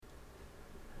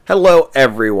Hello,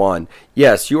 everyone.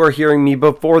 Yes, you are hearing me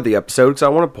before the episode because I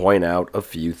want to point out a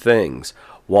few things.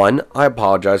 One, I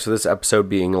apologize for this episode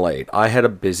being late. I had a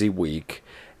busy week.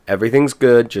 Everything's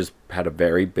good, just had a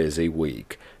very busy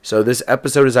week. So this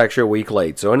episode is actually a week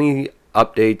late. So any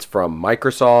updates from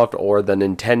Microsoft or the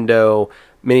Nintendo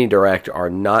Mini Direct are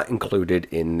not included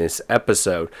in this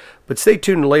episode. But stay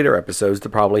tuned to later episodes to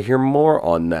probably hear more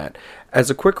on that. As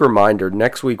a quick reminder,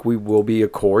 next week we will be,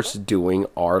 of course, doing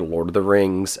our Lord of the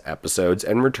Rings episodes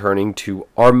and returning to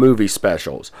our movie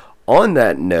specials. On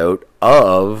that note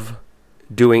of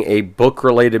doing a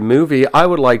book-related movie, I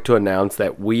would like to announce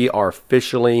that we are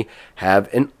officially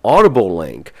have an Audible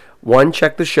link. One,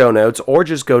 check the show notes or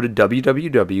just go to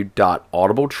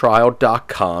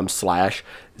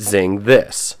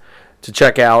www.audibletrial.com/zingthis to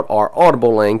check out our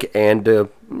Audible link and if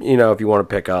you want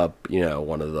to pick up,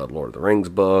 one of the Lord of the Rings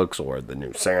books or the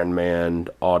new Sandman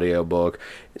audiobook,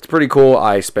 it's pretty cool.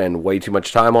 I spend way too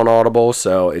much time on Audible,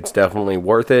 so it's definitely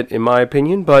worth it in my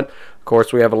opinion. But of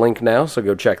course, we have a link now, so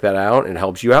go check that out. It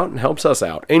helps you out and helps us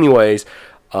out. Anyways,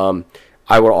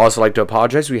 I would also like to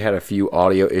apologize. We had a few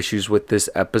audio issues with this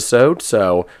episode,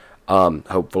 so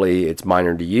hopefully it's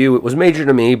minor to you. It was major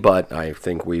to me, but I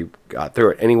think we got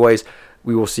through it. Anyways,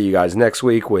 we will see you guys next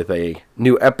week with a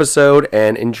new episode,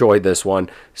 and enjoy this one.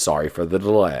 Sorry for the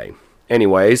delay.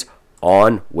 Anyways,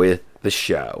 on with the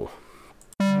show.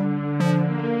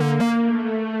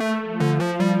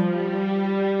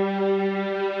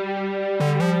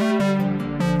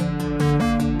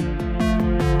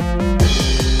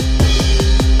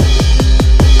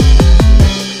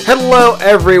 Hello,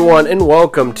 everyone, and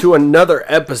welcome to another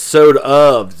episode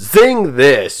of Zing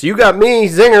This. You got me,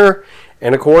 Zinger.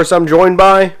 And, of course, I'm joined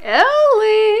by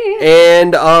Ellie.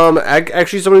 And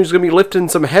actually someone who's going to be lifting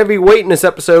some heavy weight in this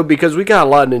episode because we got a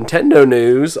lot of Nintendo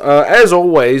news. As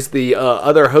always, the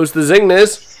other host of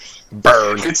Zingness,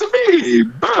 Berg. It's me,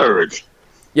 Berg.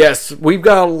 Yes, we've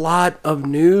got a lot of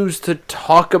news to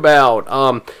talk about.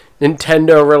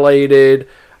 Nintendo-related,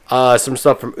 some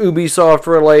stuff from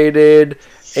Ubisoft-related,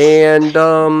 and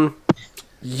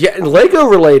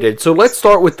Lego-related. So let's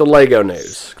start with the Lego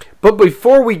news. But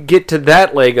before we get to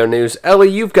that Lego news, Ellie,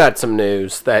 you've got some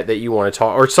news that you want to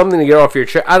talk, or something to get off your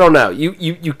chest. I don't know.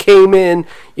 You came in,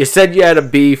 you said you had a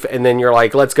beef, and then you're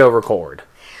like, let's go record.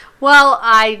 Well,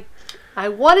 I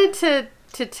wanted to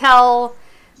tell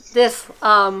this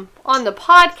on the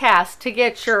podcast to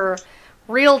get your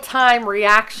real-time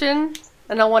reaction,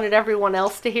 and I wanted everyone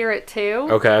else to hear it too.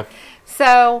 Okay.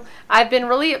 So, I've been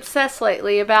really obsessed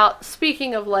lately about,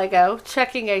 speaking of Lego,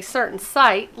 checking a certain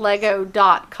site,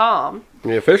 Lego.com.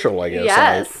 The official Lego site.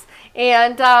 Yes.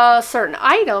 And a certain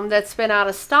item that's been out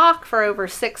of stock for over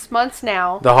 6 months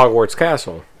now. The Hogwarts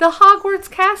Castle. The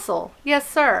Hogwarts Castle. Yes,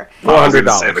 sir.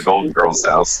 $400. Say the Golden Girls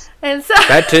house. And so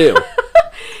That too.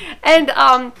 And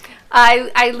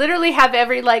I literally have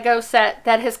every Lego set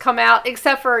that has come out,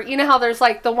 except for, how there's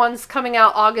like the ones coming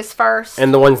out August 1st.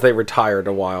 And the ones they retired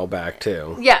a while back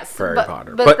too. Yes. For Harry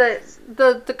Potter. But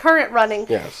the current running.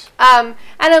 Yes. And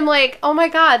I'm like, oh my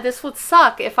God, this would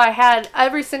suck if I had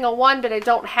every single one, but I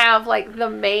don't have like the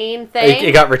main thing.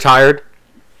 It got retired?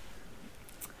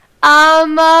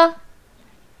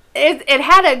 It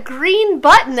had a green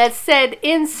button that said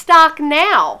in stock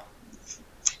now.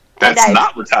 That's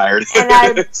not retired. And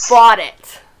I bought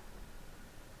it.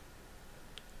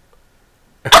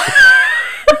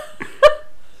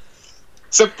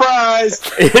 Surprise!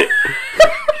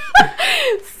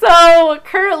 So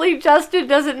currently Justin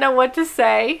doesn't know what to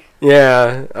say.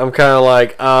 Yeah, I'm kind of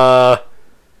like, How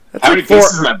many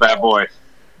pieces in that bad boy?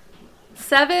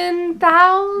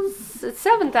 7,000? It's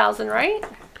 7,000, right?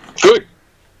 Good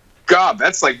God,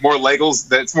 that's like more Legos.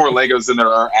 That's more Legos than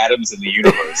there are atoms in the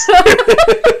universe.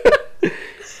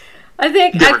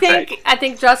 I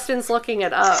think Justin's looking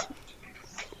it up.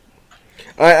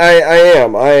 I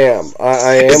am. Is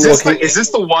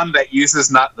this the one that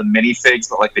uses not the minifigs,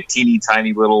 but like the teeny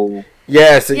tiny little?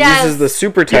 Yes, it uses the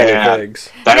super tiny figs.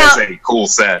 That is a cool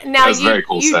set. Now that is a very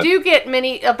cool set. You do get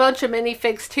a bunch of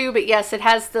minifigs too, but yes, it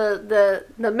has the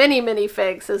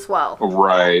minifigs as well.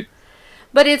 Right.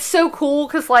 But it's so cool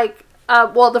because,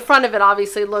 the front of it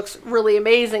obviously looks really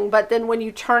amazing, but then when you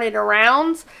turn it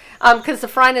around, because the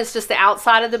front is just the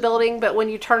outside of the building, but when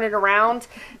you turn it around,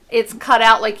 it's cut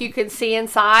out like you can see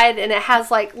inside, and it has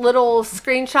like little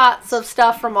screenshots of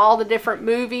stuff from all the different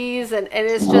movies, and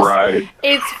it's just,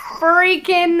 it's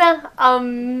freaking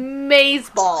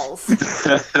amazeballs.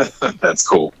 That's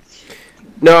cool.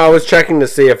 No, I was checking to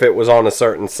see if it was on a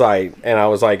certain site, and I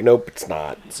was like, nope, it's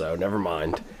not, so never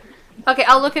mind. Okay,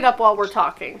 I'll look it up while we're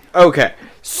talking. Okay,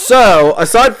 so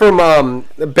aside from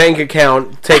the bank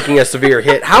account taking a severe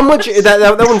hit, how much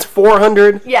that one's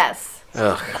 $400? Yes.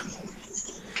 Ugh.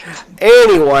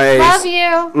 Anyways, love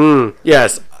you.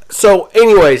 Yes. So,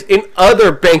 anyways, in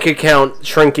other bank account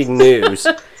shrinking news,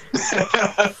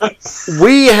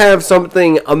 we have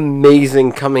something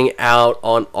amazing coming out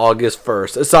on August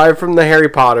 1st. Aside from the Harry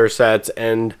Potter sets,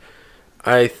 and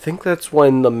I think that's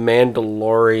when the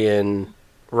Mandalorian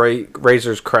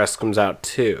Razor's Crest comes out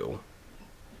too.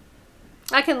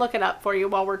 I can look it up for you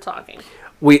while we're talking.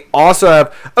 We also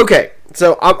have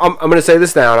so I'm going to say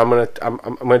this now, and I'm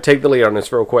going to take the lead on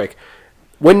this real quick.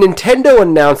 When Nintendo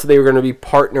announced they were going to be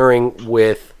partnering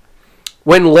with,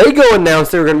 when Lego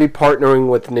announced they were going to be partnering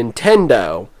with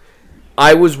Nintendo,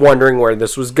 I was wondering where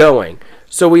this was going.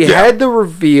 So we had the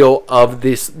reveal of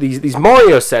these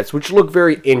Mario sets, which look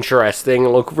very interesting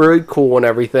and look very cool and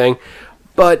everything.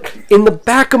 But in the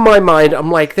back of my mind,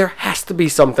 I'm like, there has to be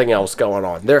something else going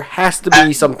on. There has to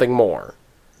be something more.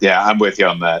 Yeah, I'm with you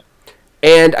on that.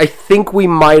 And I think we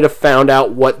might have found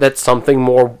out what that something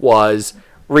more was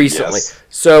recently. Yes.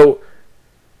 So,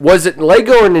 was it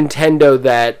Lego or Nintendo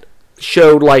that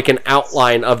showed like an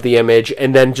outline of the image,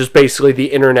 and then just basically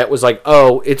the internet was like,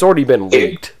 oh, it's already been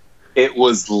leaked? It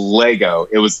was Lego.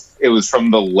 It was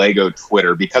from the Lego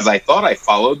Twitter, because I thought I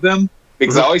followed them.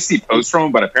 Because I always see posts from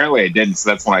them, but apparently I didn't, so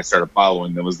that's when I started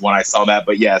following them, was when I saw that.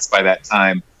 But yes, by that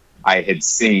time, I had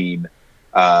seen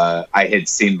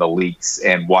the leaks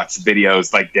and watched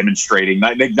videos like demonstrating,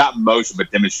 not motion, but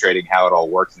demonstrating how it all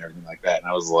works and everything like that. And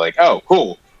I was like, oh,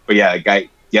 cool. But yeah,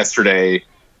 yesterday,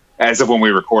 as of when we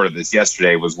recorded this,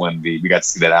 yesterday was when we got to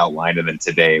see that outline, and then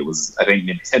today it was, I think,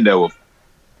 Nintendo.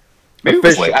 Maybe it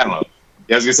was like, I don't know.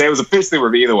 Yeah, I was gonna say it was officially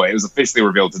revealed. Either way, it was officially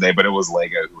revealed today, but it was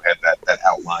Lego who had that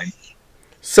outline.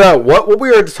 So, what we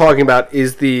are talking about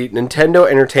is the Nintendo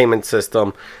Entertainment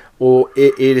System. Well,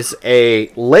 it is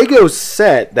a Lego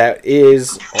set that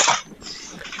is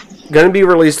going to be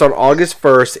released on August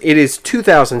 1st. It is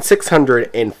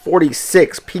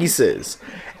 2,646 pieces.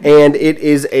 And it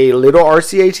is a little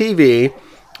RCA TV,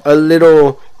 a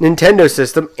little Nintendo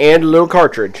system, and a little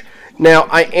cartridge. Now,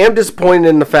 I am disappointed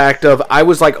in the fact of, I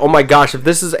was like, oh my gosh, if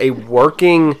this is a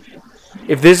working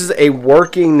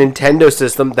Nintendo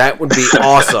system, that would be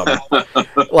awesome.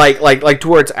 like to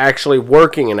where it's actually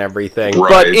working and everything. Right.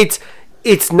 But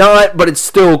it's not, but it's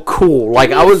still cool.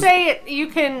 Like, I was say it, you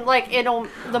can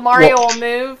the Mario will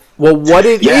move. Well, what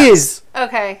it is.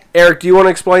 Okay. Eric, do you want to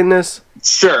explain this?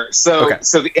 Sure. So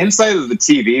the inside of the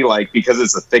TV, like, because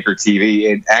it's a thicker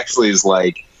TV, it actually is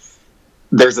like,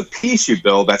 there's a piece you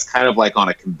build that's kind of like on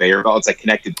a conveyor belt. It's like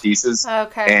connected pieces.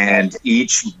 Okay. And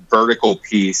each vertical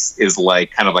piece is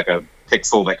like kind of like a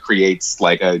pixel that creates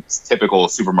like a typical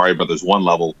Super Mario Brothers 1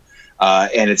 level.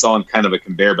 And it's on kind of a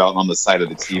conveyor belt, and on the side of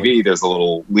the TV, there's a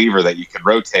little lever that you can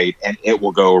rotate, and it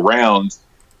will go around,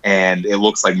 and it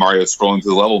looks like Mario's scrolling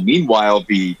through the level. Meanwhile,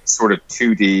 the sort of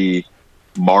 2D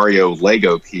Mario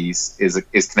Lego piece is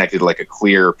connected to like a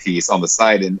clear piece on the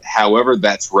side, and however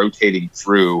that's rotating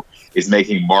through is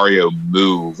making Mario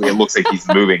move. It looks like he's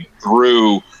moving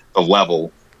through the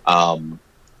level. And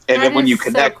then when you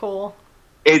connect, so cool.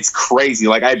 It's crazy.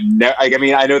 Like, I know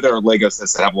there are Lego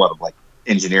sets that have a lot of like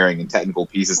engineering and technical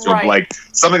pieces to them. Like,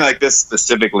 something like this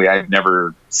specifically, I've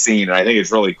never seen, and I think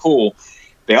it's really cool.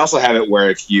 They also have it where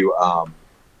if you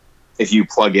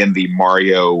plug in the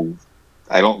Mario,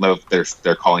 I don't know if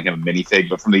they're calling him a minifig,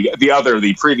 but from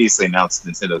the previously announced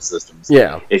Nintendo systems,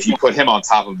 if you put him on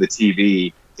top of the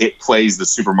TV, it plays the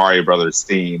Super Mario Brothers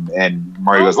theme, and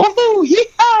Mario goes, woohoo,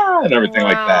 yeehaw, and everything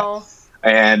like that.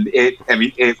 And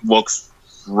it looks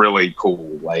really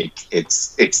cool. Like,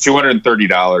 it's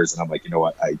 $230, and I'm like, you know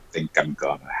what? I think I'm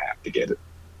gonna have to get it.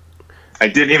 I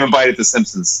didn't even buy it at the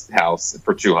Simpsons house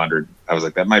for $200. I was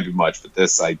like, that might be much, but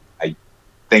this, I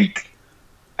think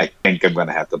I'm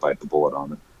gonna have to bite the bullet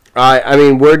on it. I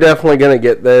mean, we're definitely going to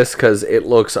get this because it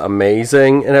looks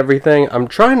amazing and everything. I'm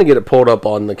trying to get it pulled up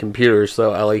on the computer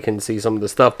so Ellie can see some of the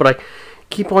stuff, but I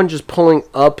keep on just pulling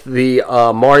up the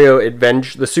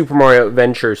the Super Mario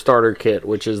Adventure starter kit,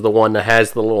 which is the one that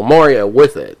has the little Mario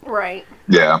with it. Right.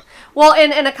 Yeah. Well,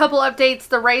 and a couple updates.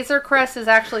 The Razor Crest is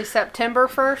actually September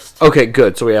 1st. Okay,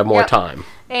 good. So we have more time.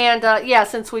 And,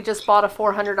 since we just bought a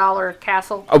 $400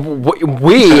 castle. I didn't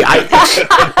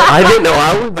know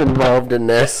I was involved in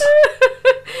this.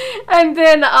 And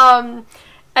then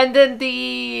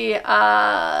the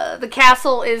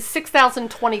castle is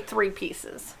 6,023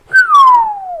 pieces.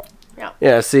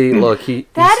 Yeah, see, look, he's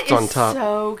on top. That is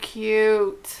so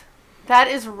cute. That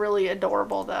is really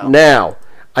adorable, though. Now,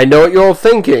 I know what you're all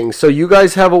thinking. So you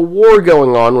guys have a war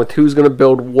going on with who's going to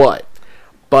build what.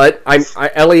 But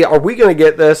Ellie, are we going to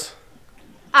get this?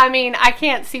 I mean, I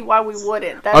can't see why we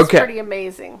wouldn't. That's pretty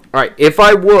amazing. All right, if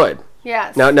I would.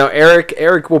 Yes. Now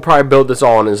Eric will probably build this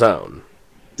all on his own.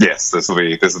 Yes, this will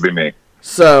be me.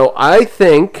 So I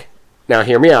think. Now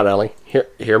hear me out, Ellie.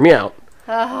 Hear me out.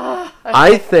 Okay.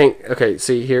 I think. Okay,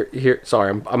 see here.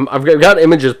 Sorry, I've got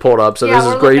images pulled up, so this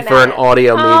is great for an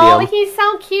audio medium. Oh, he's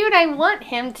so cute. I want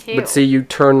him to. But see, you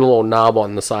turn the little knob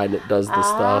on the side, and it does the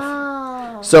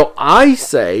stuff. So I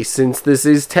say, since this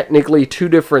is technically two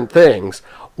different things,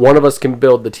 one of us can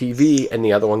build the TV, and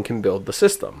the other one can build the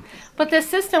system. But the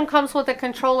system comes with a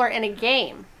controller and a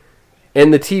game.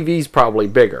 And the TV's probably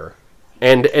bigger,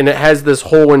 and it has this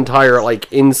whole entire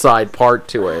inside part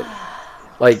to it.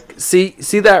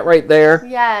 See that right there?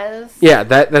 Yes. Yeah,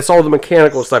 that's all the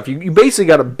mechanical stuff. You basically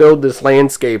got to build this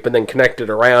landscape and then connect it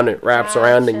around. It wraps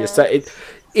around, and you set it.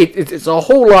 It's a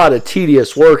whole lot of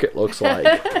tedious work. It looks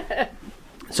like.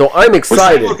 So I'm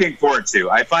excited. Which I'm looking forward to.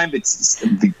 I find it's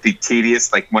the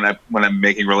tedious. Like when I'm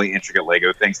making really intricate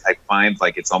Lego things, I find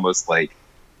it's almost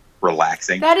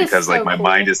relaxing because so my cool.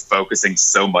 mind is focusing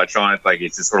so much on it.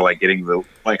 It's just sort of getting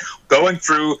going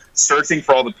through, searching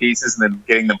for all the pieces and then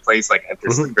getting them placed.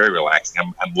 There's something very relaxing.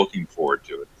 I'm looking forward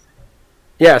to it.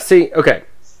 Yeah. See. Okay.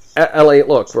 Elliot,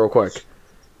 look real quick.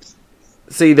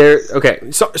 See there.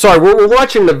 Okay. So, sorry, we're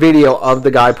watching the video of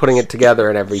the guy putting it together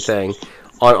and everything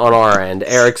on our end.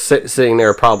 Eric's sitting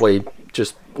there probably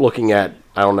just looking at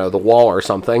the wall or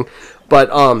something.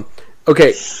 But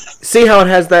okay. See how it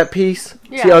has that piece?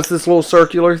 Yeah. See how it's this little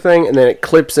circular thing, and then it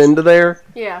clips into there?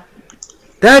 Yeah.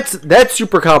 That's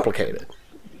super complicated.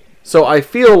 So I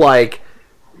feel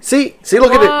see,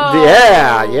 look at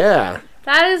it. Yeah.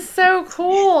 That is so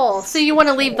cool. So you want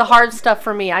to leave the hard stuff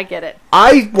for me? I get it.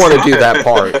 I want to do that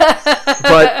part,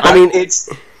 but I mean, it's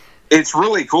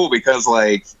really cool because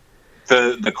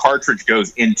the cartridge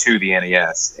goes into the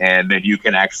NES, and then you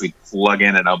can actually plug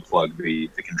in and unplug the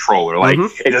controller.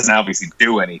 It doesn't obviously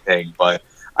do anything, but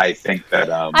I think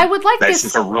that I would like that's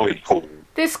just a really cool.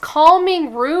 This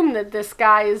calming room that this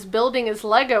guy is building his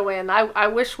Lego in. I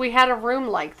wish we had a room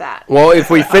like that. Well, if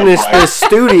we finish this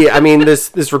studio,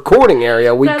 this recording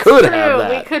area, we could have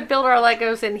that. We could build our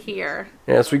Legos in here.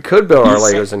 Yes, we could build our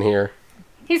Legos in here.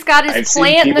 He's got his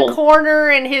plant in the corner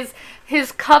and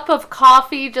his cup of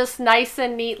coffee just nice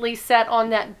and neatly set on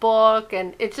that book,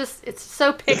 and it's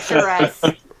so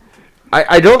picturesque.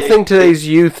 I don't think today's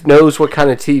youth knows what kind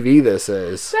of TV this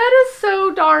is. That is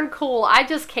so darn cool. I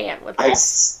just can't with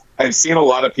this. I've seen a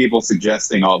lot of people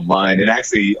suggesting online, and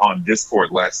actually on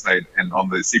Discord last night, and on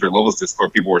the Secret Levels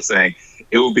Discord, people were saying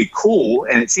it would be cool,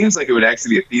 and it seems like it would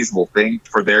actually be a feasible thing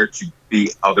for there to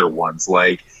be other ones.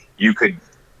 They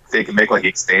could make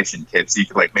expansion kits. You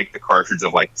could make the cartridge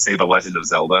of say the Legend of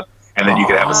Zelda, and then you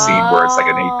could have a scene where it's an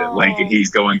 8-bit Link and he's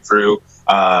going through.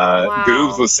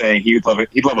 Goobs was saying he'd love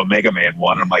a Mega Man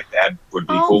one. I'm like, that would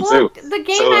be cool too. The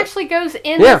game actually goes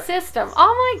in the system.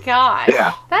 Oh my gosh.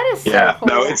 Yeah. That is so cool.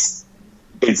 No, it's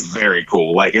very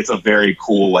cool. It's a very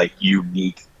cool,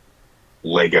 unique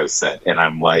Lego set, and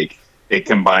I'm it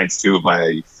combines two of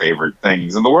my favorite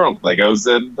things in the world,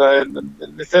 Legos and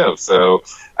Nintendo. So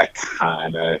I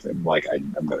kind of am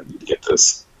I'm going to need to get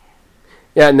this.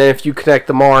 Yeah, and then if you connect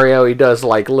the Mario, he does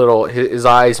little, his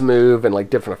eyes move and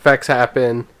different effects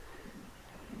happen.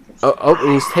 Oh,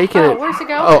 and he's taking it. Where's it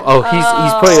going?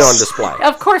 He's putting it on display.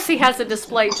 Of course he has a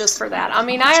display just for that. I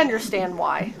mean, I understand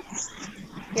why.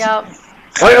 Yep.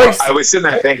 I was sitting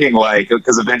there thinking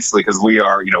because we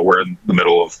are, we're in the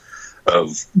middle of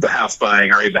the house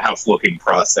buying or the house looking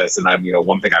process, and I'm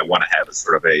one thing I want to have is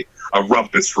sort of a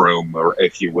rumpus room, or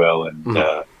if you will, and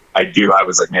I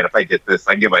was like, man, if I get this,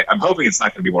 I'm hoping it's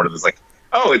not going to be one of those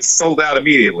it's sold out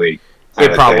immediately.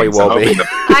 It probably will be.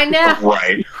 I know.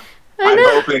 Right. I'm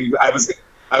hoping. I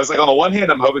was on the one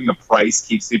hand, I'm hoping the price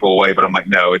keeps people away, but I'm like,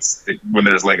 no, when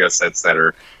there's Lego sets that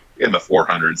are in the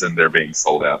 400s and they're being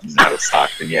sold out and out of stock,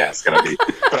 then yeah, it's going to be.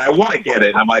 But I want to get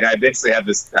it. I'm I eventually have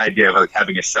this idea of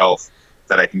having a shelf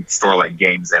that I can store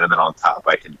games in, and then on top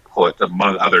I can put,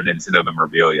 among other Nintendo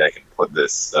memorabilia, I can put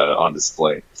this on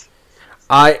display.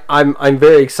 I'm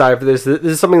very excited for this. This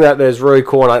is something that is really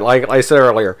cool, and like I said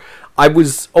earlier, I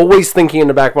was always thinking in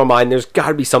the back of my mind, there's got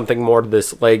to be something more to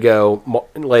this Lego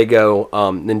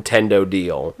Nintendo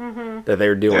deal that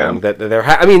they're doing. Yeah. That they're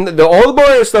all the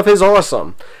Mario stuff is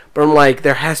awesome, but I'm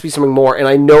there has to be something more. And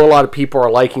I know a lot of people are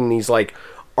liking these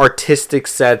artistic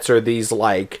sets or these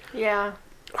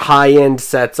high-end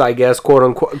sets, I guess, quote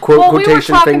unquote, well, we were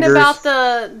quotation talking fingers. about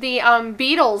the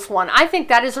Beatles one. I think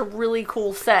that is a really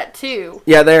cool set too.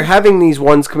 Yeah, they're having these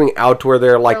ones coming out to where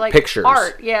they're like pictures.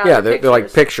 Art, yeah. Yeah, they're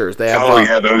like pictures. They have.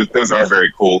 Yeah, those are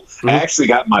very cool. Mm-hmm. I actually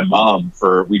got my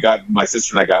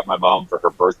sister and I got my mom for her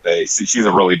birthday. She's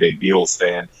a really big Beatles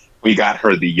fan. We got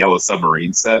her the Yellow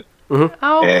Submarine set. Mm-hmm.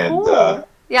 Oh, and, cool.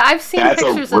 Yeah, I've seen pictures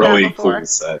of that before. That's a really before. cool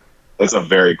set. That's a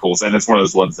very cool set. And it's one of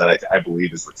those ones that I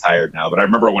believe is retired now. But I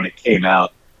remember when it came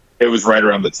out, it was right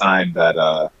around the time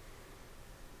that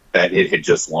it had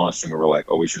just launched, and we were like,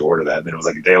 "Oh, we should order that." And then it was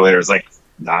like a day later. It's like,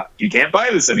 you can't buy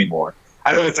this anymore.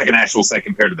 I know it's like an actual set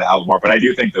compared to the album art, but I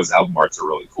do think those album arts are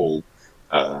really cool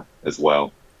as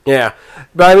well. Yeah,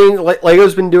 but I mean,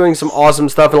 Lego's been doing some awesome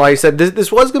stuff, and like I said,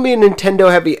 this was going to be a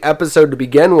Nintendo-heavy episode to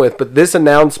begin with, but this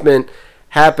announcement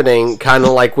happening kind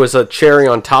of like was a cherry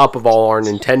on top of all our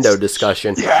Nintendo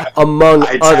discussion, among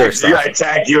other stuff. I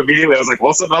tagged you immediately. I was like,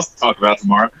 well, something else to talk about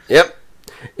tomorrow.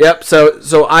 Yep.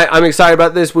 So I'm excited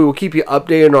about this. We will keep you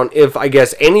updated on if, I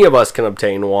guess, any of us can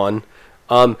obtain one.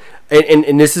 And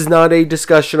this is not a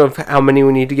discussion of how many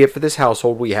we need to get for this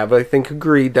household. We have, I think,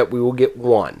 agreed that we will get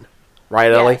one.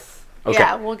 Right, Ellie? Yes. Okay.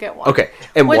 Yeah, we'll get one. Okay.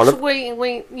 And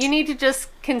you need to just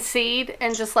concede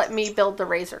and just let me build the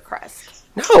Razor Crest.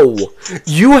 No,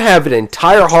 you have an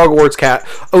entire Hogwarts cat.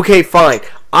 Okay, fine.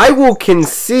 I will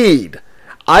concede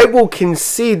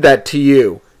that to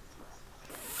you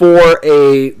for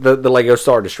the Lego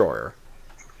Star Destroyer.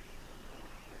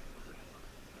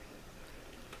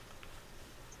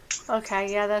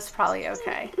 Okay, yeah, that's probably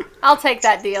okay. I'll take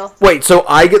that deal. Wait, so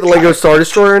I get the Lego Star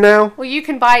Destroyer now? Well, you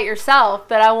can buy it yourself,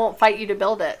 but I won't fight you to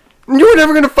build it. You were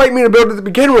never going to fight me to build it to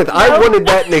begin with. No. I wanted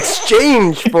that in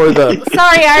exchange for the...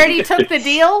 Sorry, I already took the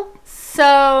deal,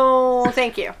 so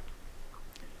thank you.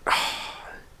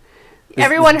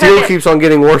 Everyone heard it. The deal keeps on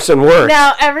getting worse and worse.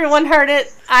 Now, everyone heard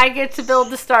it. I get to build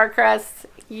the Star Crest.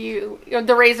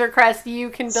 The Razor Crest, you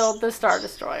can build the Star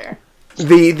Destroyer.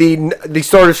 The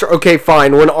Star Destroyer. Okay,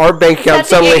 fine. When our bank account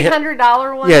suddenly... Is that the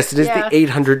 $800 one? Yes, it is the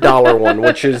 $800 one,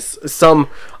 which is some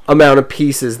amount of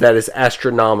pieces that is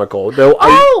astronomical. Though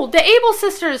the Able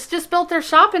sisters just built their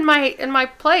shop in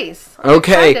my place. I'm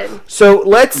excited. So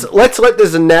let's let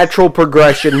this natural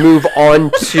progression move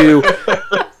on to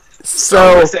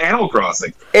it's Animal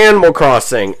Crossing. Animal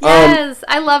Crossing. Yes,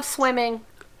 I love swimming.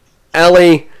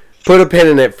 Ellie, put a pin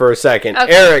in it for a second.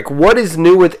 Okay. Eric, what is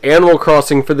new with Animal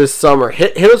Crossing for this summer?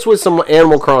 Hit us with some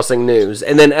Animal Crossing news,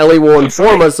 and then Ellie will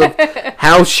inform us of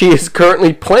how she is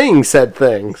currently playing said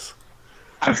things.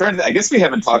 I'm trying to. I guess we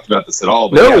haven't talked about this at all.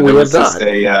 But no, yeah, we have not.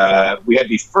 We had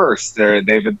the first. They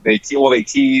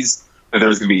teased that there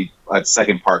was going to be a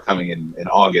second part coming in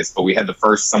August, but we had the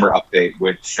first summer update,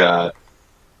 which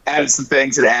added some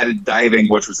things. It added diving,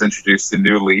 which was introduced in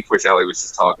New Leaf, which Ellie was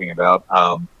just talking about.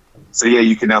 So yeah,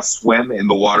 you can now swim in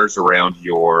the waters around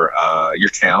your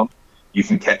town. You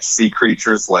can catch sea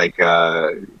creatures like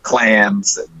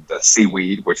clams and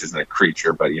seaweed, which isn't a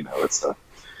creature, but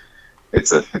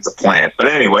it's a plant. But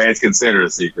anyway, it's considered a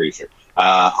sea creature.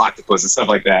 Octopus and stuff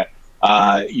like that.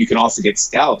 You can also get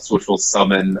scalps, which will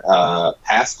summon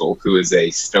Pascal, who is a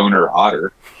stoner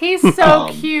otter. He's so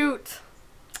cute.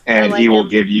 And he will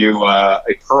give you a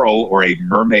pearl or a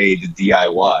mermaid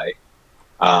DIY.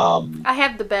 I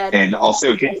have the bed. And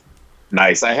also,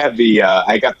 nice. I have he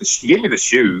gave me the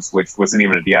shoes, which wasn't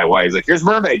even a DIY. He's like, here's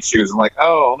mermaid shoes. I'm like,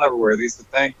 oh, I'll never wear these, but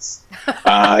thanks.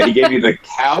 He gave me the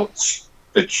couch,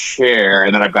 the chair,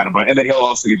 and then I've got him. And then he'll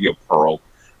also give you a pearl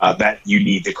that you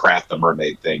need to craft the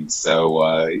mermaid thing.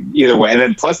 So either way, and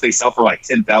then plus they sell for like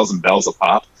 10,000 bells a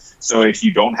pop. So if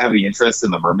you don't have the interest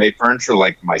in the mermaid furniture,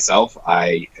 like myself,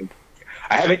 I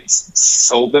haven't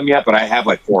sold them yet, but I have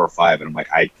like 4 or 5, and I'm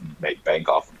like, I can make bank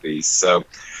off of these. So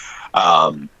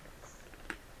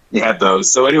you have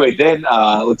those. So anyway, then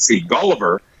let's see.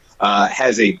 Gulliver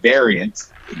has a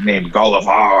variant named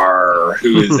Gullivar,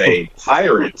 who is a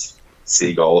pirate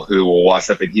seagull who will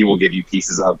wash up, and he will give you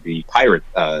pieces of the pirate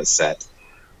set,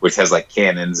 which has like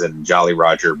cannons and Jolly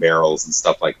Roger barrels and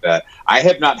stuff like that. I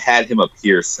have not had him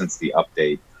appear since the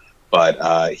update, but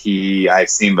I've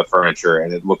seen the furniture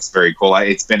and it looks very cool.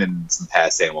 It's been in some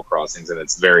past Animal Crossings and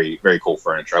it's very, very cool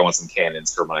furniture. I want some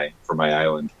cannons for my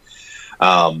island.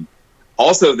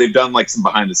 Also, they've done like some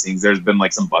behind the scenes. There's been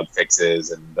like some bug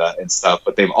fixes and stuff,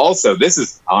 but they've also, this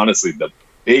is honestly the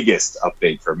biggest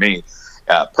update for me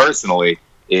personally,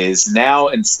 is now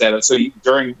instead of,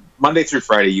 during Monday through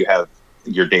Friday, you have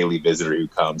your daily visitor who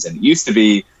comes, and it used to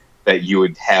be that you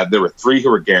would have, there were 3 who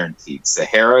were guaranteed: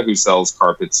 Sahara, who sells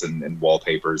carpets and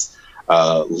wallpapers,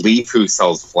 Leaf, who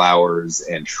sells flowers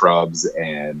and shrubs,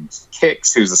 and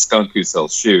Kix, who's a skunk who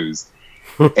sells shoes.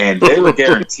 and they were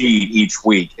guaranteed each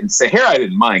week. And Sahara I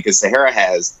didn't mind because Sahara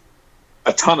has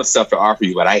a ton of stuff to offer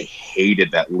you, but I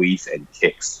hated that Leaf and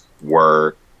Kicks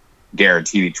were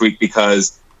guaranteed each week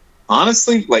because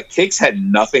honestly, like Kicks had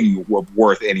nothing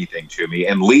worth anything to me,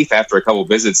 and Leaf after a couple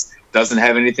visits doesn't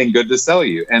have anything good to sell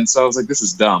you. And so I was like, this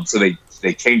is dumb. So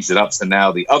they changed it up. So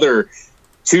now the other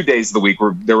 2 days of the week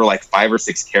there were like 5 or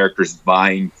 6 characters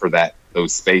vying for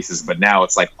those spaces, but now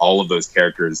it's like all of those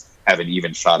characters have an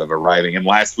even shot of arriving. And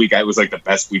last week it was like the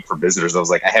best week for visitors. I was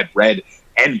like, I had Red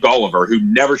and Gulliver who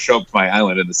never show up to my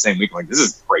island in the same week. I'm like, this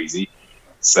is crazy.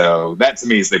 So that to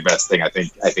me is the best thing. I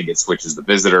think it switches the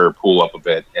visitor pool up a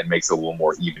bit and makes it a little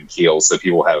more even keel, so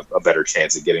people have a better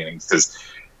chance of getting things. Because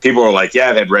people are like, yeah,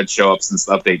 I've had Red show up since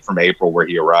the update from April where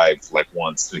he arrived like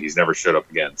once, and he's never showed up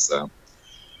again. So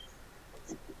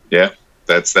yeah,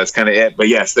 that's kind of it. But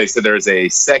yes, they said there's a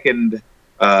second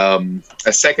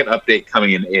update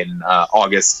coming in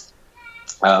August.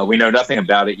 We know nothing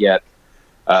about it yet,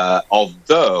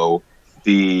 although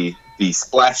the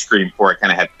splash screen for it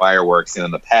kind of had fireworks, and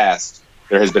in the past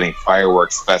there has been a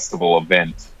fireworks festival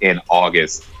event in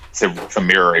August to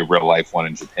mirror a real life one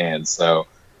in Japan. So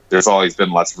there's always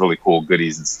been lots of really cool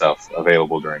goodies and stuff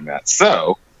available during that.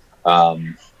 So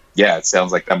yeah, it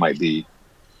sounds like that might be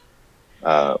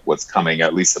what's coming,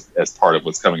 at least as part of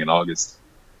what's coming in August.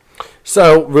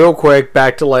 So real quick,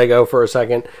 back to Lego for a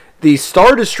second. The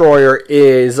Star Destroyer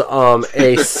is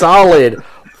a solid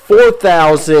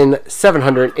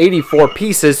 4,784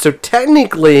 pieces. So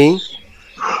technically,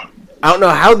 I don't know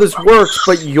how this works,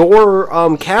 but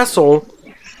your castle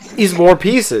is more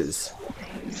pieces.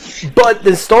 But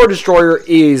the Star Destroyer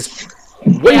is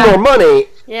way more money.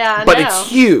 Yeah, I but know. it's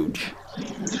huge.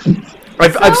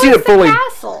 I've seen it fully.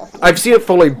 Castle. I've seen it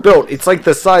fully built. It's like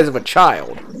the size of a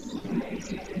child,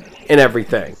 and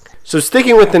everything. So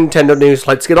sticking with Nintendo news,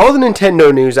 let's get all the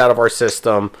Nintendo news out of our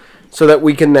system, so that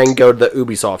we can then go to the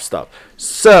Ubisoft stuff.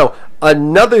 So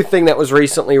another thing that was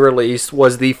recently released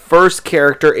was the first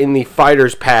character in the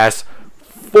Fighters Pass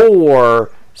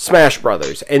for Smash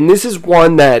Brothers, and this is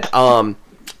one that,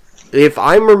 if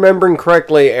I'm remembering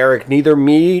correctly, Eric, neither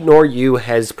me nor you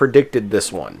has predicted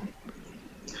this one.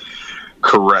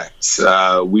 Correct.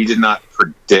 We did not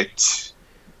predict.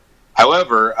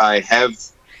 However, I have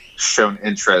shown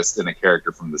interest in a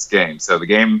character from this game. So the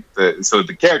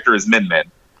character is Min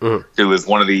Min, who is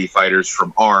one of the fighters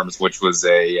from ARMS, which was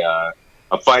a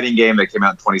fighting game that came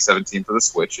out in 2017 for the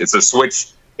Switch. It's a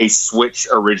Switch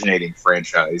originating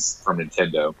franchise from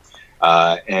Nintendo.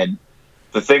 And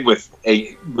the thing with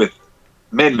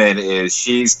Min Min is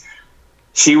she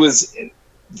was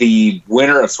the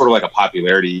winner of sort of like a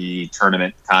popularity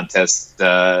tournament contest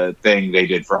thing they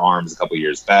did for ARMS a couple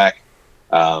years back.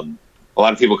 A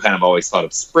lot of people kind of always thought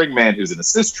of Springman, who's an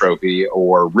assist trophy,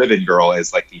 or Ribbon Girl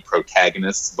as like the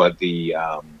protagonists, but the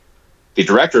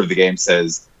director of the game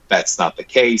says that's not the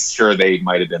case. Sure, they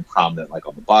might have been prominent like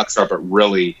on the box art, but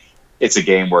really it's a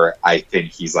game where I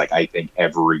think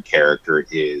every character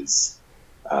is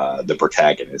the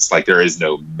protagonist. Like there is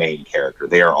no main character.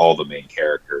 They are all the main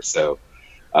characters. So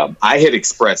I had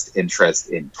expressed interest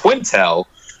in Twintel,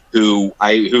 who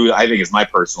I think is my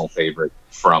personal favorite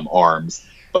from ARMS.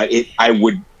 But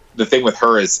the thing with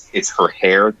her is it's her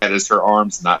hair that is her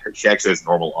arms, not her. She actually has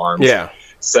normal arms. Yeah.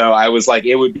 So I was like,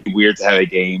 it would be weird to have a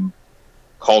game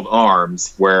called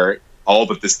ARMS where all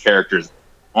but this character's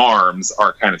arms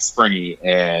are kind of springy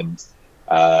and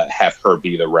have her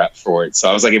be the rep for it. So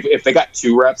I was like, if they got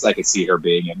 2 reps, I could see her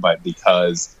being it. But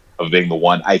because of being the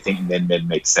one, I think Min Min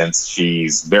makes sense.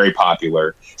 She's very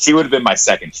popular. She would have been my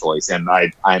second choice, and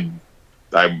I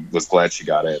was glad she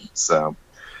got it. So.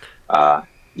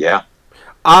 Yeah.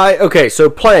 So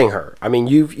playing her. I mean,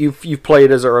 you've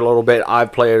played as her a little bit.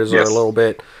 I've played as her a little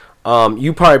bit.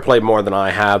 You probably played more than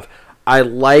I have. I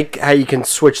like how you can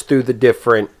switch through the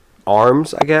different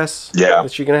arms, I guess. Yeah.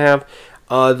 That you can have.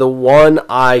 The one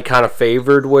I kind of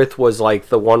favored with was like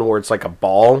the one where it's like a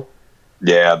ball.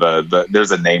 Yeah,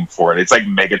 there's a name for it. It's like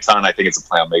Megaton. I think it's a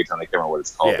play on Megaton. I can't remember what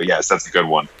it's called. Yeah. But yes, that's a good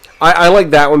one. I like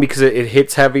that one because it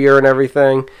hits heavier and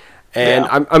everything. And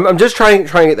yeah. I'm just trying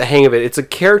to get the hang of it. It's a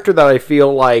character that I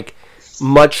feel like,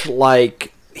 much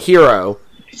like Hero,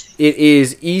 it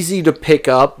is easy to pick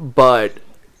up, but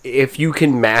if you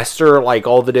can master like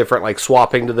all the different, like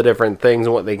swapping to the different things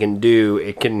and what they can do,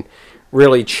 it can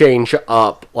really change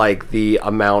up like the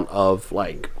amount of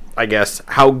like, I guess,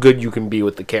 how good you can be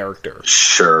with the character.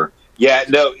 Sure. Yeah,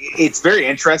 no, it's very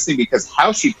interesting because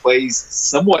how she plays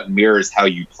somewhat mirrors how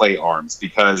you play ARMS,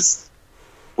 because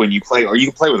when you play, or you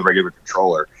can play with a regular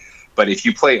controller, but if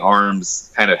you play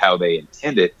ARMS kind of how they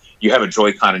intend it, you have a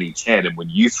Joy-Con in each hand, and when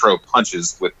you throw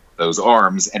punches with those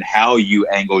arms and how you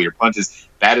angle your punches.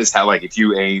 That is how, like, if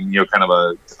you aim, kind of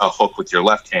a hook with your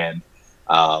left hand,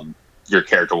 your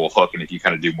character will hook, and if you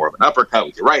kind of do more of an uppercut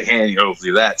with your right hand, you'll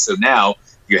do that. So now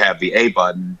you have the A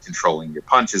button controlling your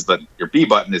punches, but your B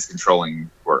button is controlling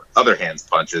your other hand's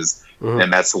punches,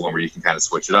 and that's the one where you can kind of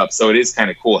switch it up. So it is kind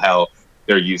of cool how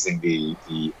they're using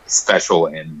the special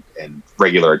and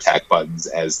regular attack buttons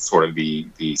as sort of the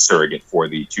surrogate for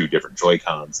the two different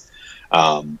Joy-Cons.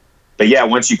 But yeah,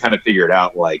 once you kind of figure it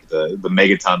out, like the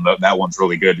Megaton, that one's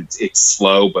really good. It's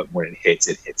slow, but when it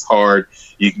hits hard.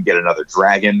 You can get another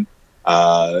dragon,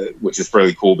 which is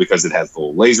really cool because it has the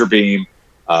little laser beam.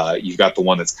 You've got the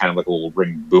one that's kind of like a little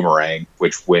ring boomerang,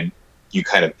 which when you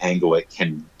kind of angle it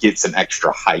can get some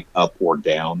extra height up or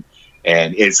down.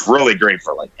 And it's really great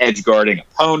for like edge guarding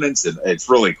opponents, and it's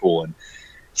really cool. And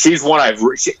she's one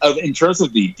in terms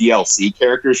of the DLC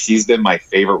characters, she's been my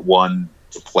favorite one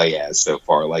to play as so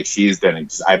far. Like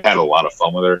I've had a lot of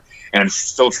fun with her, and I'm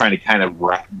still trying to kind of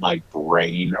wrap my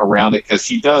brain around it because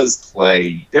she does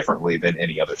play differently than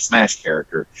any other Smash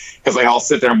character. Because like I'll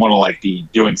sit there and want to like be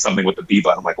doing something with the B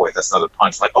button. I'm like, wait, that's another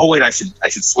punch. Like, oh wait, I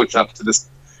should switch up to this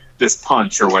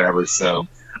punch or whatever. So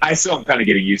I still am kind of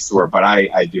getting used to her, but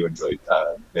I do enjoy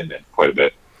Min Min quite a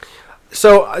bit.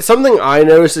 So something I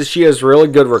noticed is she has really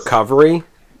good recovery,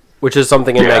 which is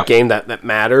something in that game that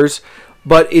matters.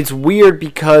 But it's weird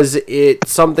because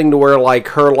it's something to where like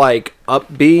her like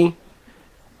up B,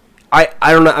 I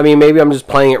don't know. I mean, maybe I'm just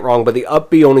playing it wrong, but the up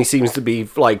B only seems to be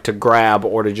like to grab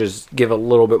or to just give a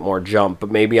little bit more jump. But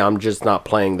maybe I'm just not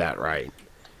playing that right.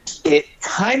 It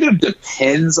kind of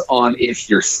depends on if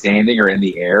you're standing or in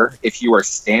the air. If you're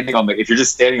just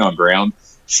standing on ground,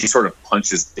 she sort of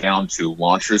punches down to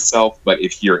launch herself. But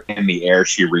if you're in the air,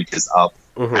 she reaches up,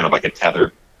 kind of like a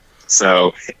tether.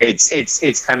 So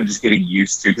it's kind of just getting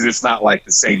used to, because it's not like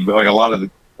the same. Like a lot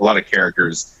of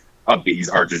characters of these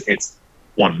are just it's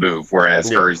one move, whereas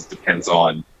hers depends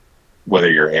on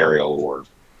whether you're aerial or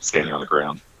standing on the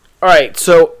ground. All right,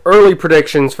 so early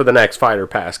predictions for the next Fighter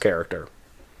Pass character.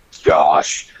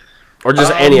 Gosh. Or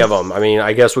just any of them. I mean,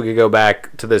 I guess we could go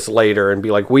back to this later and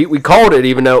be like, we called it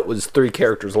even though it was 3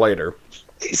 characters later.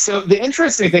 So the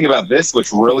interesting thing about this,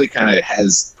 which really kind of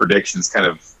has predictions kind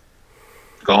of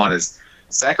gone, is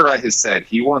Sakurai has said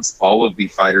he wants all of the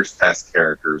Fighters Pass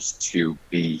characters to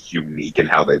be unique in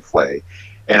how they play.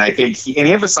 And I think he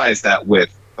emphasized that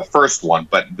with the first one,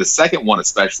 but the second one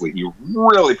especially, he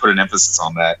really put an emphasis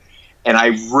on that. And I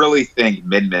really think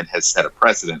Min Min has set a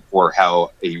precedent for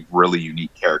how a really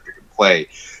unique character can play.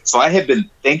 So I have been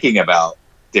thinking about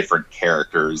different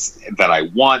characters that I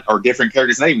want, or different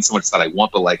characters, not even so much that I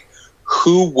want, but like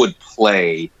who would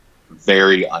play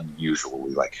very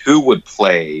unusually, like who would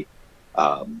play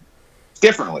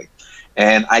differently.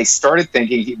 And I started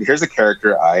thinking, here's a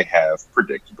character I have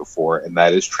predicted before, and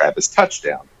that is Travis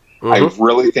Touchdown. I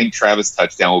really think Travis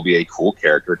Touchdown will be a cool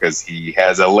character because he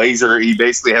has a laser. He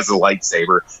basically has a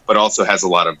lightsaber, but also has a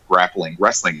lot of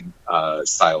wrestling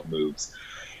style moves.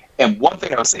 And one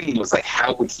thing I was thinking was like,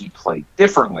 how would he play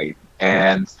differently?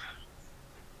 And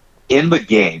in the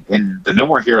game, in the No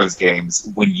More Heroes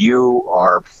games, when you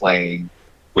are playing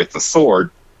with the sword,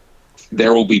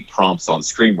 there will be prompts on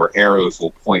screen where arrows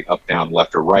will point up, down,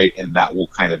 left, or right, and that will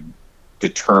kind of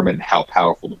determine how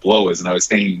powerful the blow is. And I was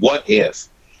thinking, what if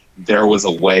there was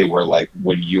a way where, like,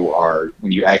 when you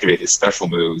activate his special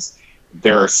moves,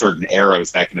 there are certain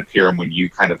arrows that can appear, and when you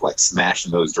kind of like smash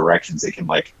in those directions, it can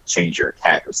like change your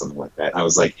attack or something like that. And I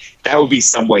was like, that would be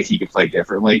some way he could play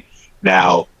differently.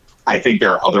 Now, I think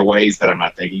there are other ways that I'm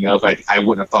not thinking of. I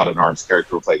wouldn't have thought an ARMS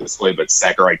character would play this way, but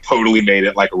Sakurai totally made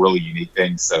it like a really unique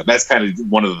thing. So that's kind of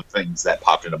one of the things that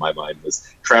popped into my mind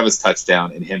was Travis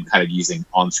Touchdown and him kind of using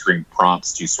on-screen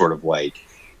prompts to sort of like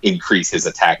increase his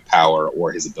attack power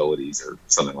or his abilities or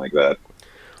something like that.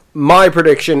 My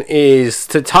prediction is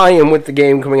to tie in with the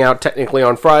game coming out technically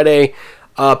on Friday,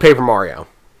 Paper Mario.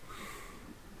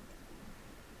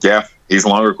 Yeah, he's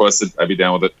long requested. I'd be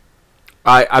down with it.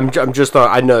 I'm just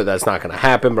throwing, I know that's not going to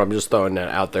happen, but I'm just throwing that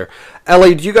out there.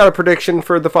 Ellie, do you got a prediction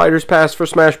for the Fighters Pass for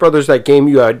Smash Brothers? That game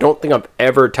I don't think I've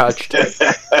ever touched.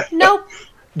 Nope.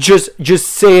 Just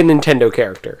say a Nintendo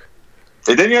character.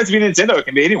 It doesn't have to be Nintendo. It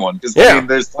can be anyone. Because I mean,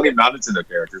 there's plenty of non-Nintendo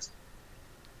characters.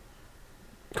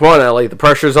 Come on, Ellie. The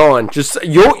pressure's on. Just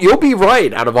you'll be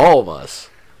right out of all of us.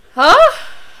 Huh?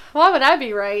 Why would I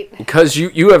be right? Because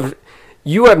you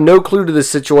have no clue to this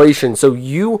situation, so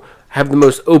you have the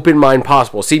most open mind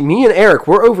possible. See, me and Eric,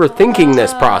 we're overthinking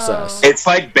this process. It's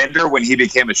like Bender when he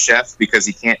became a chef because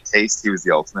he can't taste. He was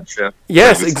the ultimate chef.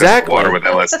 Yes, exactly. Water with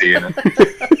LSD in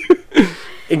it.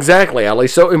 Exactly, Ellie.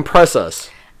 So impress us.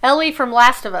 Ellie from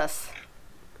Last of Us.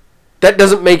 That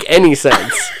doesn't make any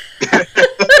sense.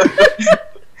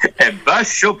 And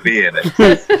thus she'll be in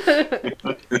it.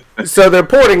 So they're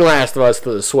porting Last of Us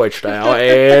to the Switch now,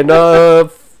 and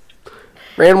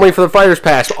randomly for the Fighters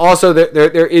Pass. Also,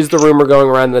 there is the rumor going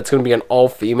around that it's going to be an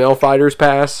all-female Fighters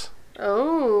Pass.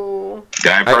 Oh.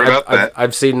 Yeah, I've heard about that.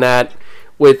 I've seen that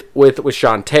with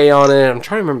Shantae on it. I'm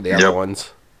trying to remember the other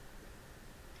ones.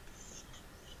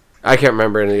 I can't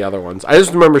remember any of the other ones. I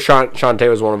just remember Shantae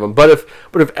was one of them. But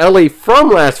if Ellie from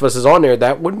Last of Us is on there,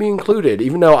 that would be included.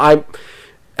 Even though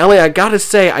Ellie, I gotta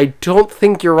say, I don't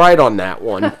think you're right on that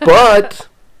one. But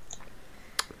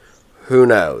who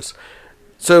knows?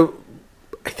 So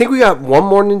I think we got one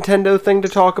more Nintendo thing to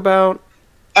talk about.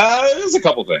 There's a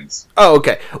couple things. Oh,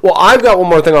 okay. Well, I've got one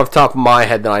more thing off the top of my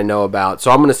head that I know about,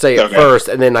 so I'm going to say it first,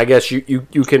 and then I guess you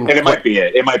can... And it might be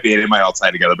it. It might all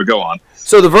tie together, but go on.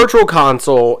 So the Virtual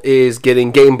Console is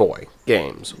getting Game Boy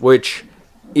games, which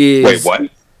is... Wait, what?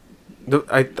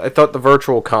 I thought the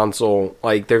Virtual Console,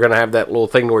 like, they're going to have that little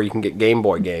thing where you can get Game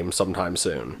Boy games sometime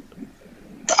soon.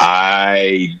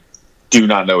 I do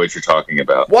not know what you're talking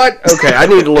about. What? Okay, I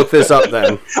need to look this up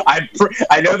then.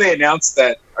 I know they announced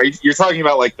that. You're talking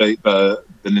about like the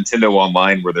Nintendo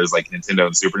Online where there's like Nintendo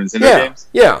and Super Nintendo games?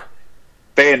 Yeah.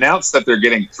 They announced that they're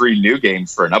getting 3 new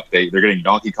games for an update. They're getting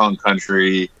Donkey Kong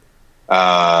Country,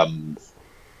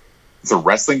 it's a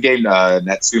wrestling game,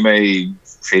 Natsume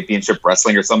Championship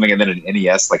Wrestling or something, and then an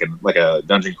NES like a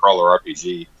dungeon crawler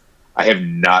RPG. I have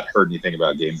not heard anything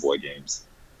about Game Boy games.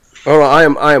 Oh, I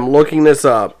am looking this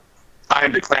up. I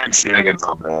am declaring shenanigans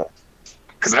on that.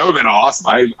 Because that would have been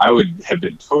awesome. I would have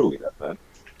been totally at that.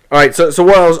 All right, so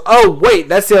what else? Oh, wait,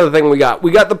 that's the other thing we got.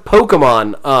 We got the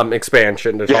Pokemon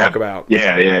expansion to talk about.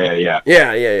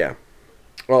 Yeah.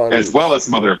 Well, as well as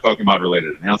some other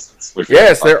Pokemon-related announcements.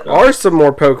 Yes, there are some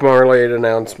more Pokemon-related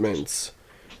announcements.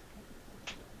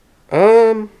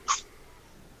 All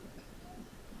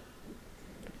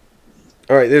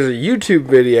right, there's a YouTube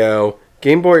video.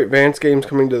 Game Boy Advance games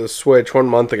coming to the Switch 1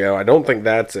 month ago. I don't think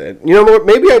that's it. You know what?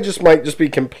 Maybe I might just be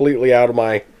completely out of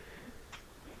my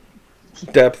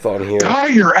depth on here. Oh,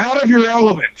 you're out of your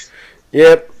element.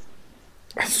 Yep.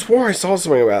 I swore I saw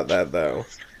something about that, though.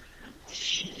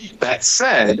 That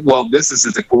said, well, this is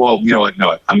you know what?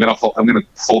 No, I'm gonna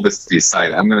hold this to the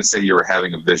side. I'm gonna say you were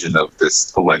having a vision of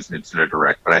this alleged Nintendo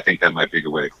Direct, but I think that might be a good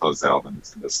way to close out on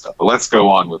this stuff. But let's go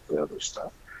on with the other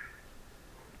stuff.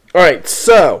 All right,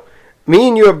 so me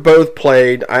and you have both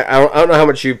played. I don't know how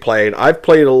much you've played. I've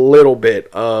played a little bit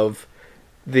of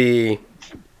the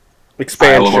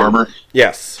expansion. Isle of Armor?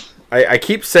 Yes. I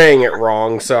keep saying it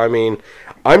wrong, so I mean,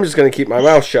 I'm just going to keep my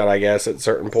mouth shut, I guess, at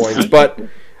certain points. But,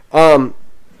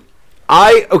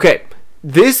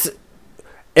 this,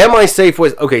 am I safe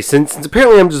with, since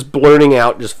apparently I'm just blurting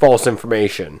out just false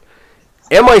information,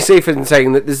 am I safe in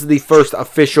saying that this is the first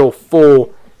official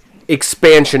full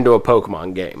expansion to a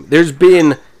Pokemon game? There's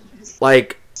been,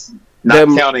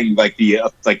 not counting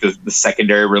the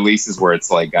secondary releases where it's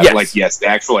the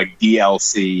actual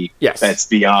DLC that's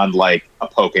beyond a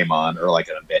Pokemon or an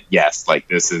event. Yes,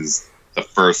 this is the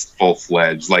first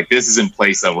full-fledged. This is in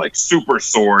place of Super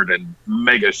Sword and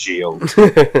Mega Shield,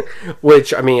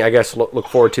 which I mean I guess look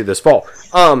forward to this fall.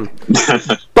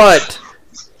 But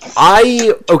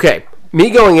me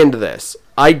going into this,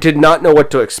 I did not know what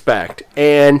to expect,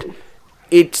 and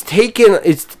it's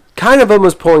kind of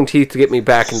almost pulling teeth to get me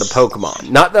back into Pokemon.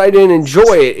 Not that I didn't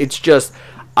enjoy it, it's just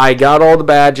I got all the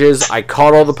badges, I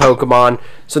caught all the Pokemon,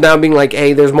 so now I'm being like,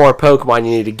 hey, there's more Pokemon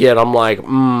you need to get. I'm like,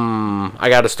 I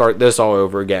gotta start this all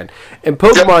over again. And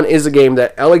Pokemon is a game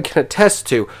that Ellie can attest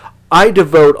to. I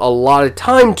devote a lot of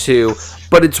time to,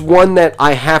 but it's one that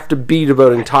I have to be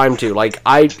devoting time to.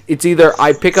 It's either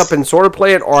I pick up and sort of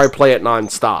play it, or I play it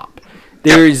nonstop.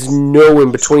 There is no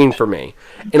in between for me.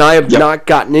 And I have not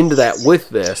gotten into that with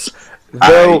this.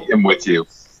 Though, I am with you.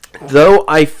 Though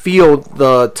I feel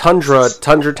the Tundra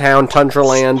Town, Tundra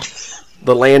Land,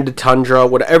 the Landed Tundra,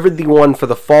 whatever the one for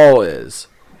the fall is,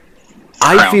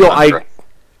 I'd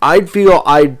feel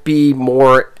I'd be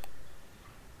more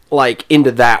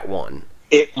into that one.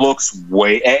 It looks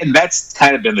and that's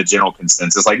kind of been the general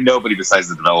consensus. Nobody besides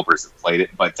the developers have played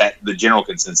it, but the general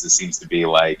consensus seems to be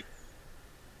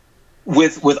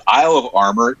With Isle of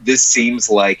Armor, this seems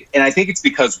and I think it's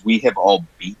because we have all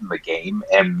beaten the game,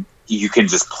 and you can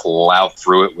just plow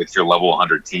through it with your level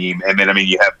 100 team. And then, I mean,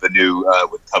 you have the new,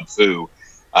 with Cub Fu,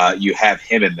 you have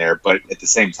him in there, but at the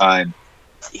same time,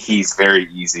 he's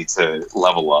very easy to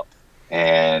level up.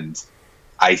 And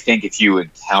I think if you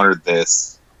encountered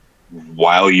this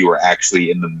while you were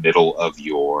actually in the middle of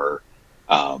your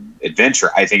adventure,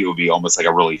 I think it would be almost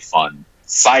a really fun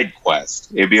side quest.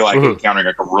 It'd be like encountering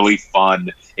like a really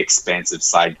fun, expansive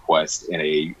side quest in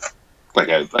a like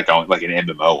an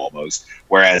MMO almost.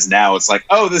 Whereas now it's like,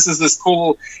 oh, this is this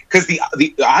cool, because the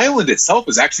island itself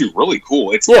is actually really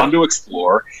cool. It's fun to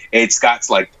explore. It's got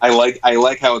like I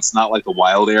like how it's not like the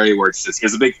wild area where it's just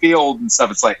here's a big field and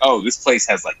stuff. It's like, oh, this place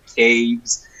has like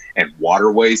caves and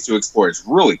waterways to explore. It's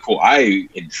really cool. I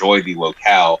enjoy the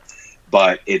locale,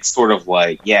 but it's sort of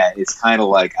like, it's kind of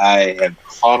like I have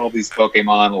caught all these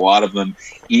Pokemon. A lot of them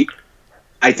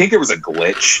I think there was a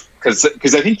glitch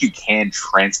because I think you can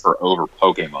transfer over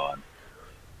Pokemon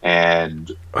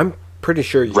and I'm pretty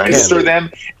sure you register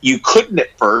them. You couldn't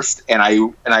at first, and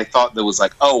I thought that was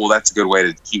like, oh well, that's a good way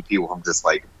to keep people from just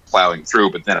like plowing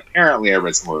through. But then apparently I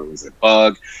read somewhere it was a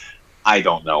bug. I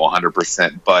don't know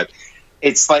 100%, but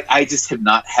it's like I just have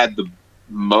not had the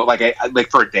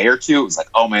like for a day or two. It was like,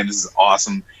 oh man, this is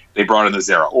awesome. They brought in the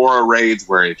Zeraora raids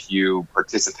where if you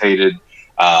participated.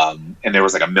 And there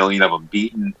was like 1 million of them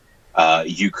beaten.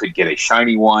 You could get a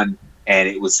shiny one, and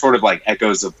it was sort of like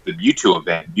echoes of the Mewtwo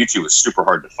event. Mewtwo was super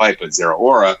hard to fight, but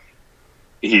Zeraora,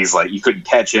 he's like you couldn't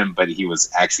catch him, but he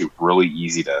was actually really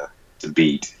easy to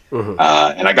beat. And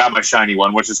I got my shiny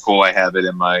one, which is cool. I have it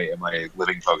in my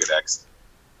living Pokedex.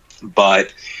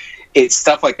 But it's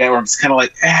stuff like that where I'm just kind of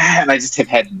like, and I just have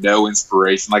had no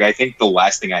inspiration. Like I think the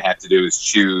last thing I have to do is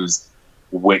choose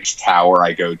which tower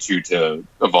I go to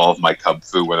evolve my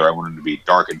Kubfu, whether I want him to be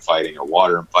dark and fighting or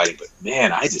water and fighting. But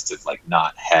man, I just have like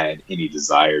not had any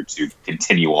desire to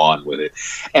continue on with it.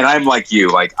 And I'm like you,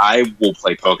 like I will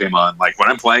play Pokemon. Like when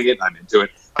I'm playing it, I'm into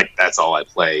it. Like that's all I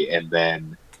play. And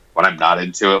then when I'm not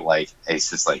into it, like it's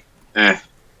just like,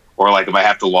 or like if I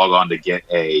have to log on to get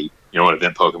an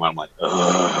event Pokemon, I'm like,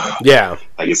 ugh. Yeah.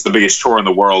 Like it's the biggest chore in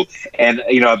the world. And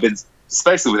I've been,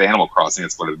 especially with Animal Crossing,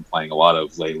 that's what I've been playing a lot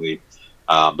of lately.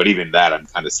 But even that, I'm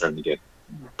kind of starting to get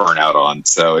burnt out on.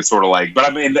 So it's sort of like, but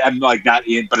I'm like not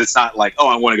in. But it's not like, oh,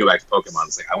 I want to go back to Pokemon.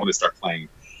 It's like I want to start playing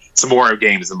some more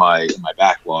games in my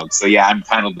backlog. So yeah, I'm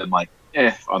kind of been like,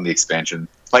 on the expansion.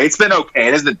 Like it's been okay.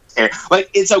 It isn't like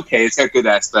it's okay. It's got good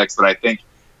aspects, but I think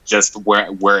just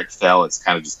where it fell, it's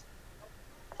kind of just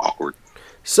awkward.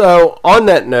 So on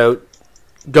that note,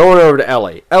 going over to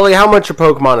Ellie. Ellie, how much of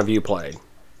Pokemon have you played?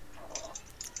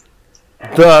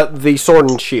 The Sword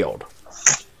and Shield.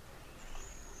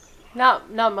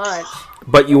 Not much.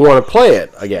 But you want to play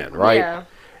it again, right? Yeah.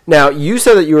 Now, you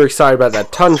said that you were excited about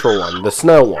that Tundra one, the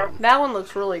snow one. That one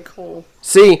looks really cool.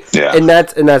 See, and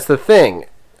that's the thing.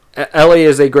 Ellie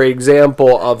is a great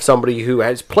example of somebody who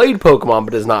has played Pokemon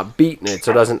but has not beaten it,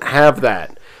 so doesn't have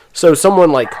that. So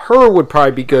someone like her would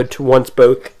probably be good to, once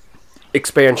both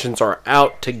expansions are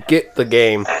out, to get the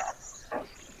game,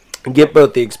 get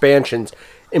both the expansions,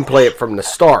 and play it from the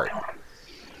start.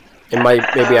 And might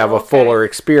maybe have a fuller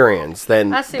experience than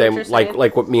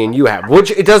like what me and you have.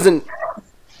 Which it doesn't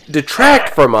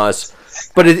detract from us,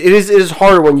 but it is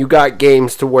hard when you got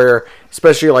games to where,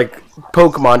 especially like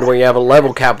Pokemon, to where you have a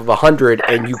level cap of 100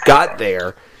 and you got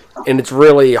there, and it's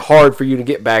really hard for you to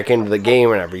get back into the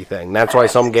game and everything. That's why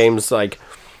some games, like,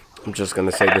 I'm just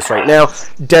going to say this right now,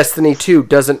 Destiny 2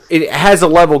 it has a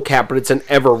level cap, but it's an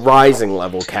ever rising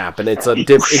level cap, and it's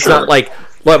it's not like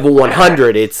level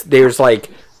 100.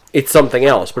 It's something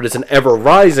else, but it's an ever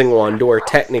rising one to where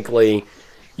technically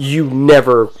you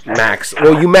never max.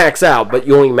 Well, you max out, but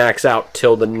you only max out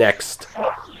till the next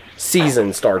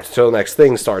season starts, till the next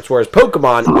thing starts. Whereas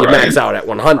Pokemon, you max out at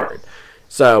 100.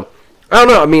 So I don't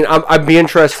know. I mean, I'd be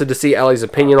interested to see Ellie's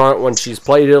opinion on it when she's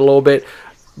played it a little bit.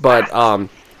 But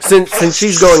since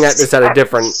she's going at this at a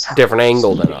different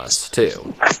angle than us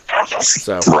too.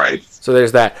 So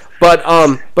there's that. But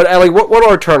Ellie, what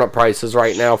are turnip prices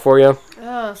right now for you?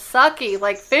 Oh, sucky,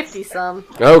 like 50-some.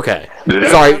 Okay.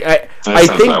 Yeah. Sorry, I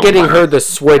think getting her the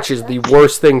Switch is the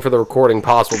worst thing for the recording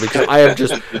possible, because I have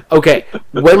just... Okay,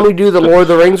 when we do the Lord of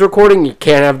the Rings recording, you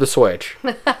can't have the Switch.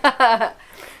 What are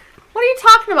you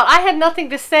talking about? I had nothing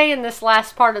to say in this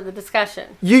last part of the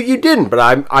discussion. You didn't, but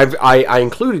I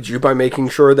included you by making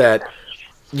sure that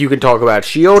you can talk about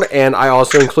Shield, and I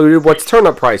also included what's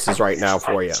turnip prices right now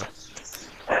for you.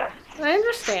 I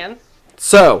understand.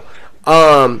 So,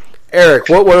 Eric,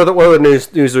 what are the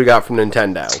news we got from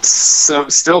Nintendo? So,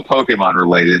 still Pokemon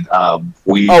related.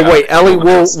 Ellie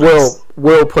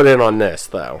will put in on this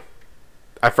though.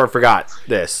 I forgot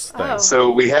this thing. Oh.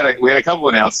 So we had a couple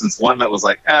of announcements. One that was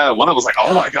like, oh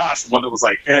my gosh. One that was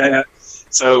like, eh.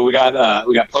 So we got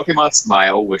Pokemon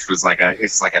Smile, which was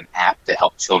it's like an app to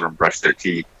help children brush their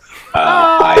teeth.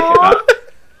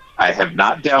 I have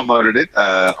not downloaded it,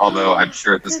 although I'm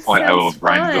sure at this point I will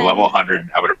grind to level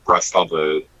 100. I would have brushed all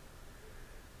the.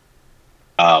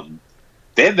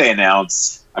 Then they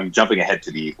announced I'm jumping ahead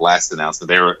to the last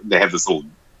announcement. They have this little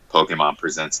Pokemon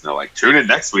Presents, and they're like, tune in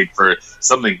next week for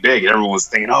something big. And everyone was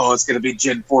thinking, oh, it's going to be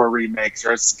Gen 4 remakes,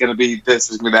 or it's going to be this,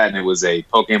 or that. And it was a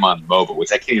Pokemon MOBA,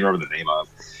 which I can't even remember the name of.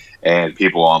 And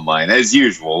people online, as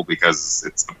usual, because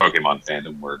it's the Pokemon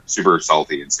fandom, were super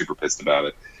salty and super pissed about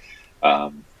it.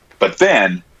 But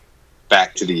then,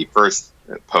 back to the first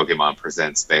Pokemon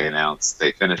Presents,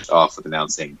 they finished off with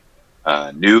announcing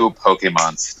new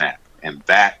Pokemon Snap. And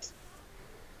that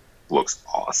looks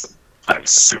awesome. I'm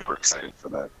super excited for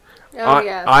that. Oh,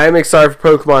 yeah. I am excited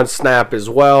for Pokemon Snap as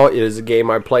well. It is a game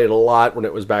I played a lot when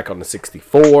it was back on the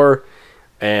 64.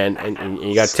 And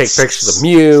you got to take pictures of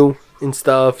Mew and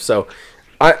stuff. So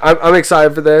I'm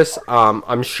excited for this.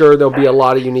 I'm sure there'll be a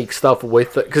lot of unique stuff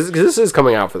with it. Because this is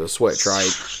coming out for the Switch,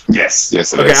 right? Yes, it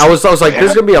is. I was like, this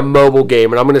is going to be a mobile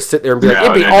game. And I'm going to sit there and be like,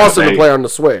 it'd be awesome to play on the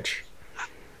Switch.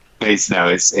 It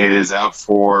is out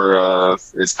for,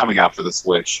 it's coming out for the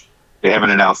Switch. They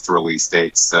haven't announced the release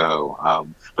date, so.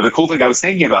 But the cool thing I was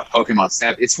thinking about Pokemon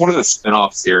Snap, it's one of the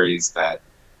spin-off series that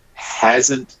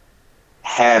hasn't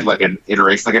had like an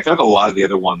iteration. Like I feel like a lot of the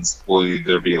other ones will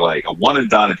either be like a one and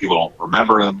done and people don't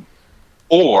remember them,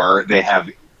 or they have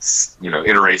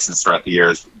iterations throughout the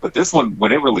years. But this one,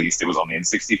 when it released, it was on the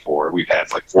N64. We've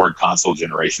had like 4 console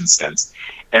generations since,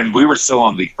 and we were still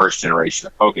on the first generation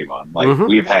of Pokemon. Like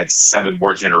we've had 7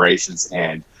 more generations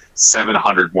and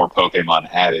 700 more Pokemon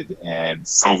added, and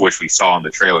some of which we saw in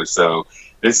the trailer. So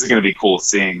this is going to be cool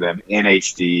seeing them in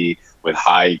HD with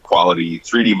high quality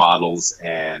 3D models,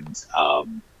 and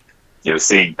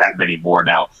seeing that many more.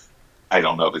 Now, I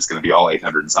don't know if it's going to be all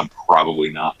 800 and some,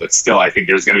 probably not, but still, I think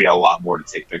there's going to be a lot more to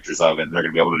take pictures of, and they're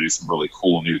going to be able to do some really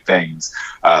cool new things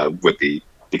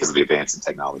because of the advance in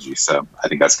technology. So I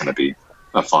think that's going to be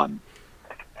a fun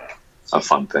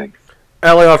thing.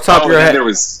 Ellie, off the top of your head.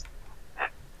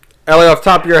 Ellie, off the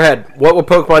top of your head, what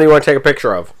Pokemon do you want to take a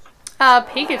picture of?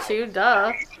 Pikachu,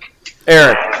 duh.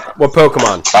 Eric, what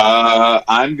Pokemon?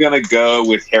 I'm gonna go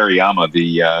with Hariyama,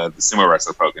 the sumo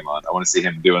wrestler Pokemon. I want to see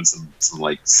him doing some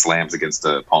like slams against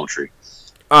a palm tree.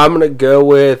 I'm gonna go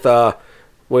with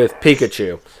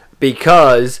Pikachu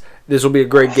because this will be a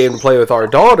great game to play with our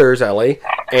daughters, Ellie,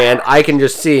 and I can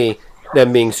just see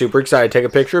them being super excited to take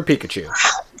a picture of Pikachu.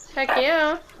 Heck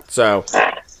yeah! So,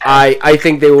 I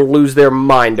think they will lose their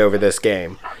mind over this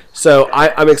game. So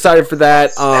I'm excited for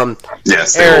that.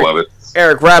 Yes, they will love it.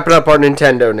 Eric, wrapping up our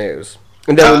Nintendo news,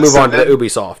 and then we'll move on to the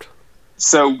Ubisoft.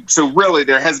 So really,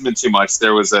 there hasn't been too much.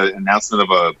 There was an announcement of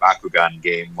a Bakugan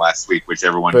game last week, which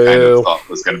everyone kind of thought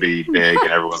was going to be big, and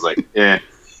everyone was like, eh.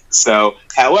 So,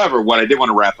 however, what I did want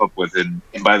to wrap up with, and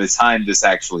by the time this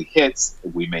actually hits,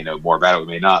 we may know more about it,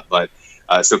 we may not, but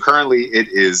so currently it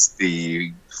is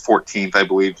the 14th, I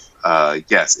believe.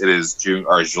 Yes, it is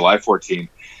July 14th.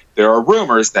 There are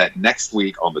rumors that next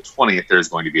week on the 20th, there's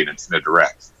going to be a Nintendo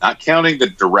Direct. Not counting the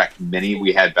Direct Mini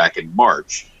we had back in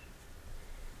March,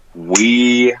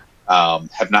 we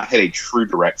have not had a true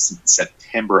Direct since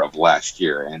September of last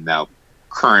year, and now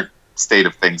current state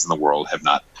of things in the world have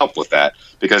not helped with that,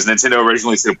 because Nintendo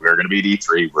originally said we're going to be at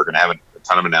E3, we're going to have a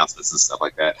ton of announcements and stuff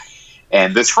like that.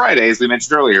 And this Friday, as we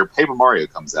mentioned earlier, Paper Mario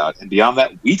comes out, and beyond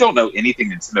that, we don't know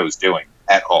anything Nintendo is doing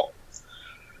at all.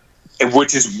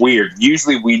 Which is weird.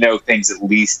 Usually we know things at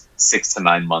least 6 to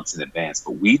 9 months in advance,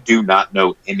 but we do not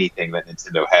know anything that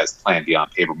Nintendo has planned beyond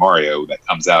Paper Mario that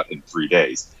comes out in 3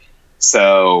 days.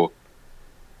 So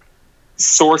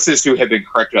sources who have been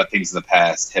correct about things in the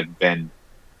past have been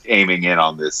aiming in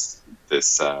on this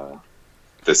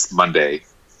Monday,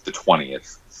 the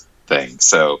 20th thing.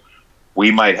 So we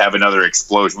might have another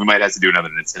explosion. We might have to do another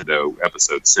Nintendo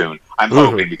episode soon. I'm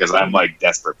hoping, because I'm like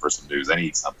desperate for some news. I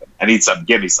need something.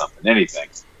 Give me something. Anything.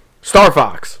 Star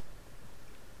Fox.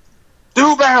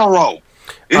 Do a barrel roll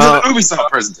into the Ubisoft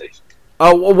presentation.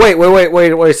 Oh, wait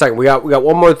a second. We got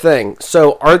one more thing.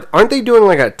 So aren't they doing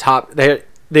like a top?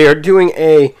 They are doing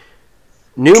a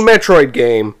new Metroid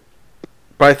game.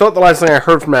 But I thought the last thing I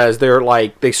heard from that is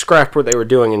they scrapped what they were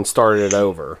doing and started it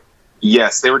over.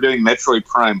 Yes, they were doing Metroid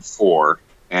Prime 4,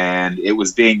 and it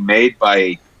was being made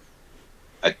by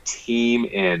a team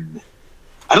in...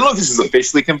 I don't know if this is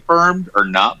officially confirmed or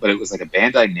not, but it was like a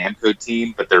Bandai Namco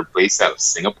team, but they're based out of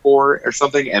Singapore or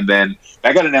something. And then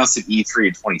that got announced at E3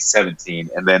 in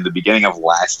 2017, and then the beginning of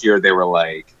last year, they were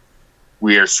like,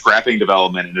 we are scrapping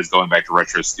development and just going back to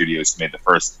Retro Studios, who made the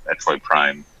first Metroid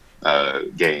Prime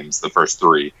games, the first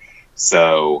 3.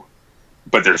 So...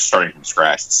 But they're starting from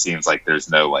scratch. It seems like there's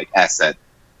no like asset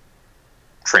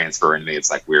transfer in me.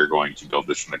 It's like we're going to build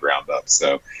this from the ground up.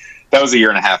 So that was a year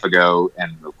and a half ago,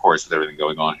 and of course, with everything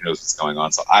going on, who knows what's going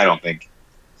on? So I don't think...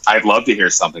 I'd love to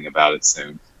hear something about it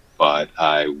soon, but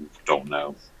I don't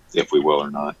know if we will or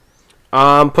not.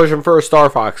 I'm pushing for a Star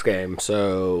Fox game,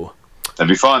 so that'd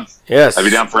be fun. Yes, I'd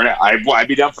be down for I'd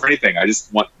be down for anything. I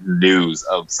just want news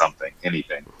of something,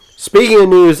 anything. Speaking of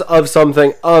news of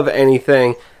something, of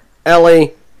anything,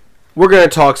 Ellie, we're going to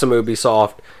talk some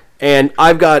Ubisoft, and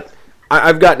I've got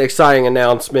an exciting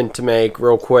announcement to make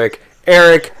real quick.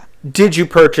 Eric, did you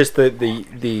purchase the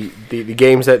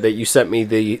games that you sent me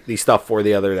the stuff for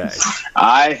the other day?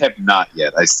 I have not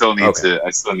yet. I still need to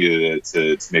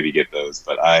maybe get those,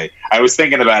 but I was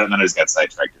thinking about it and then I just got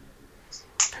sidetracked.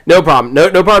 No problem.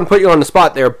 No problem. Put you on the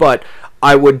spot there, but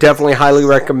I would definitely highly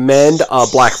recommend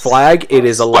Black Flag. It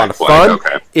is a lot of fun.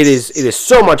 Okay. It is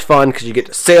so much fun because you get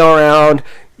to sail around.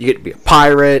 You get to be a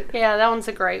pirate. Yeah, that one's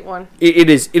a great one. It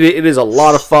is a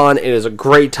lot of fun. It is a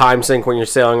great time sink when you're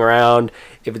sailing around.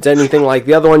 If it's anything like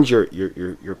the other ones,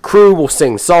 your crew will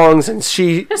sing songs and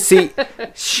sea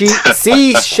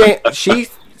chanty.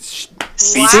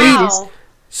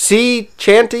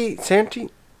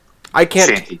 I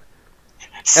can't.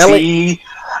 Sea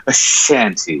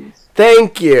shanty.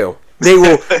 Thank you. They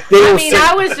will. I mean,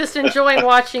 I was just enjoying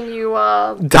watching you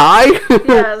die.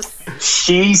 Yes.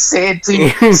 She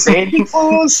Sandy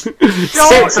Falls.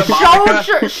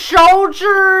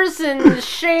 Soldiers and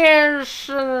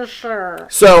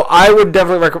So I would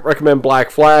definitely recommend Black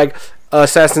Flag.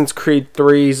 Assassin's Creed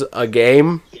 3's a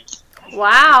game.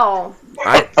 Wow.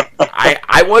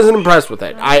 I wasn't impressed with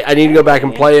it. I need to go back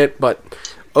and play it, but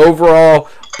overall,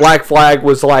 Black Flag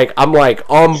was I'm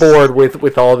on board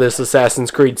with all this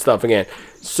Assassin's Creed stuff again.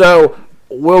 So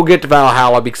we'll get to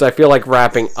Valhalla because I feel like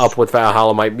wrapping up with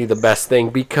Valhalla might be the best thing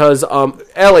because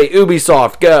Ellie,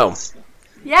 Ubisoft, go.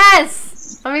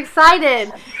 Yes, I'm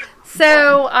excited.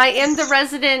 So I am the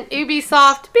resident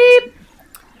Ubisoft beep.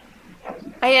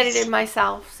 I edited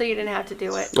myself, so you didn't have to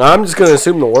do it. I'm just going to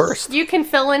assume the worst. You can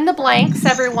fill in the blanks,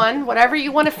 everyone. Whatever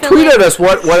you want to fill Tweet in. at us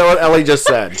what Ellie just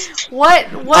said. What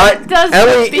does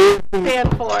Ellie the beep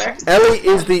stand for? Ellie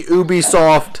is the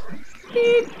Ubisoft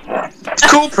Beep.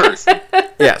 Cool person.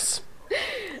 Yes.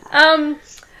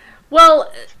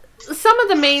 Well, some of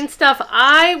the main stuff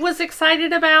I was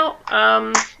excited about.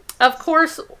 Of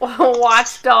course,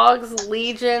 Watch Dogs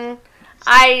Legion.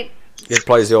 It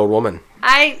plays the old woman.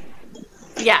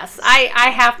 Yes, I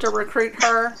have to recruit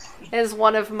her as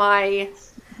one of my,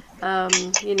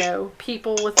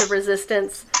 people with the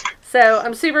resistance. So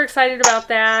I'm super excited about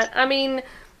that. I mean,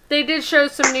 they did show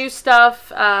some new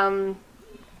stuff.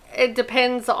 It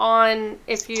depends on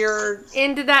if you're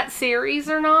into that series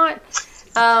or not.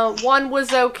 1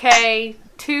 was okay.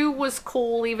 2 was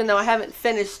cool, even though I haven't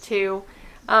finished 2.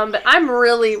 But I'm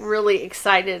really, really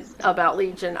excited about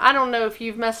Legion. I don't know if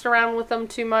you've messed around with them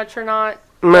too much or not.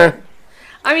 Meh.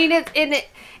 I mean,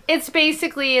 it's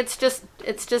basically it's just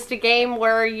a game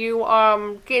where you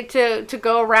get to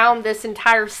go around this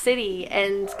entire city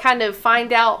and kind of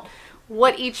find out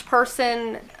what each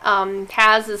person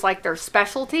has as like their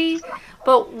specialty.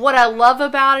 But what I love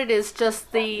about it is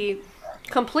just the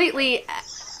completely,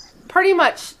 pretty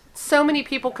much so many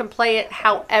people can play it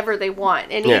however they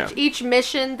want, and each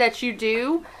mission that you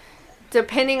do,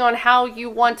 depending on how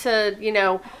you want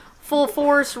to, full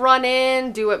force run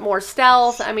in, do it more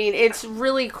stealth. I mean, it's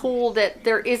really cool that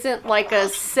there isn't like a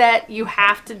set, you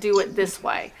have to do it this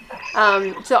way.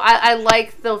 So I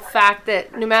like the fact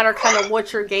that no matter kind of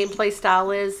what your gameplay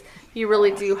style is, you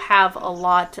really do have a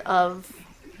lot of,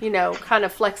 kind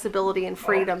of flexibility and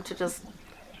freedom to just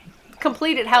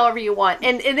complete it however you want.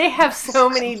 And they have so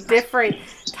many different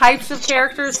types of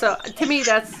characters. So to me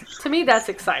that's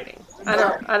exciting. I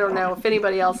don't know if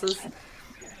anybody else is.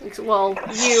 Well,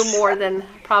 you more than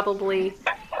probably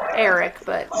Eric,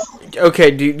 but...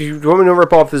 Okay, do you want me to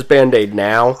rip off this Band-Aid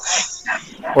now?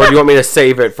 Or do you want me to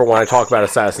save it for when I talk about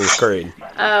Assassin's Creed?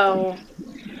 Oh.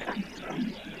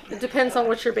 It depends on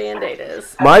what your Band-Aid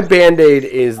is. My Band-Aid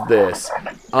is this.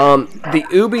 The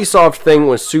Ubisoft thing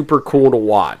was super cool to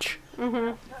watch.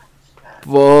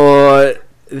 Mm-hmm. But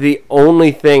the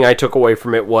only thing I took away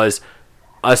from it was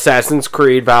Assassin's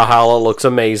Creed Valhalla looks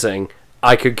amazing.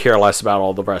 I could care less about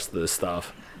all the rest of this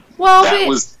stuff. Well, that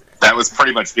was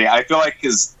pretty much me. I feel like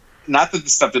because not that the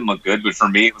stuff didn't look good, but for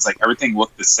me it was like everything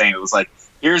looked the same. It was like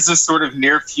here's this sort of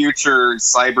near future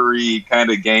cybery kind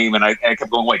of game, and I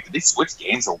kept going, wait, did they switch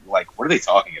games or like what are they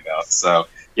talking about? So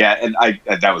yeah, and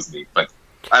that was me, but.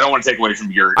 I don't want to take away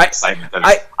from your excitement.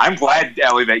 I'm glad,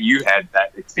 Ellie, that you had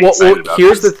that excited about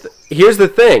here's the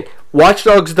thing. Watch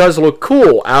Dogs does look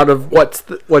cool out of what's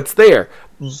there.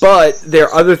 But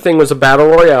their other thing was a battle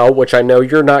royale, which I know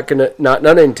you're not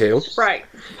into. Right.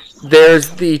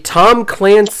 There's the Tom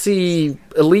Clancy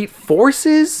Elite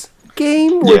Forces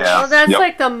game. Which, Yeah. Well, that's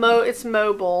like it's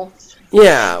mobile.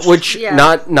 Yeah, which Yeah.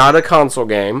 not a console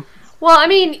game. Well, I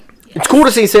mean, It's cool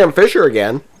to see Sam Fisher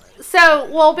again. so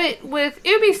but with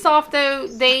Ubisoft though,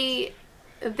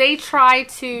 they try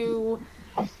to.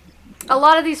 A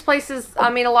lot of these places, I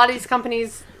mean, a lot of these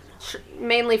companies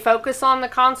mainly focus on the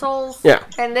consoles. Yeah.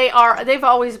 And they've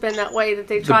always been that way, that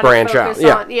they try branch to out,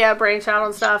 focus yeah. on, branch out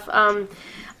on stuff.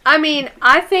 I mean,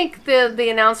 I think the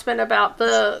announcement about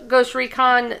the Ghost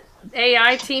Recon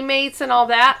AI teammates and all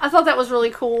that, I thought that was really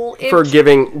cool. For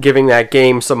giving that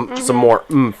game some more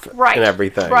oomph Right. and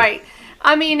everything. Right.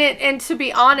 I mean, and to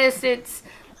be honest, it's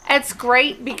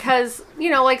great because,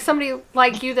 like somebody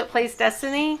like you that plays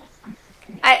Destiny,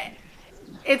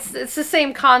 it's the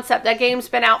same concept. That game's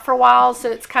been out for a while, so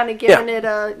it's kind of giving it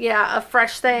a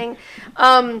fresh thing.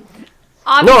 No,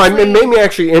 Obviously, it made me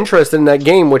actually interested in that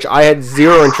game, which I had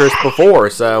zero interest before.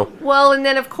 So well, and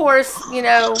then of course,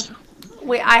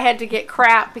 I had to get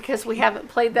crap because we haven't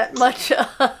played that much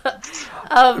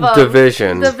of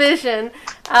Division.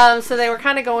 So they were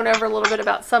kind of going over a little bit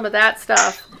about some of that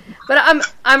stuff. But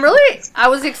I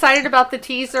was excited about the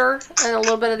teaser and a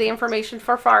little bit of the information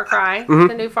for Far Cry,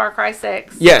 the new Far Cry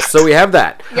 6. yes, so we have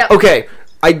that. Yep. Okay,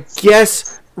 I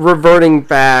guess reverting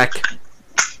back,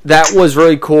 that was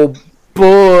really cool,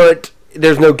 but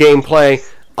there's no gameplay.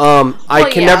 I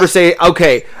can never say,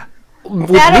 okay,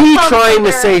 with me trying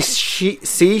to say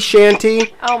sea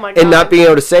shanty Oh my God. and not being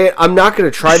able to say it, I'm not going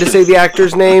to try to say the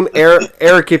actor's name.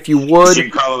 Eric, if you would,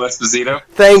 Giancarlo Esposito.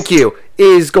 thank you,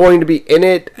 is going to be in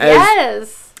it.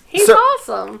 Yes, he's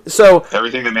awesome. So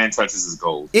Everything the man touches is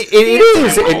gold. it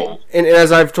is, and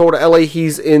as I've told Ellie,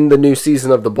 he's in the new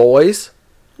season of The Boys.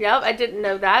 Yep, I didn't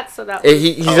know that, so that was...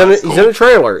 He's in a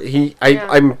trailer.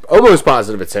 I'm almost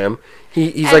positive it's him.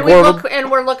 He's and like one of the...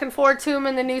 and we're looking forward to him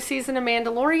in the new season of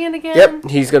Mandalorian again. Yep,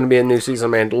 he's going to be in the new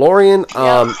season of Mandalorian.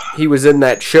 Yep. He was in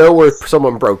that show where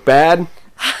someone broke bad.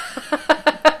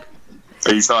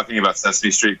 Are you talking about Sesame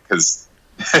Street? Because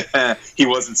he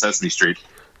was in Sesame Street.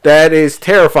 That is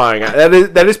terrifying.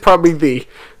 That is probably the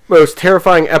most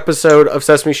terrifying episode of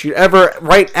Sesame Street ever.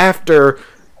 Right after,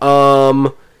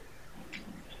 Christopher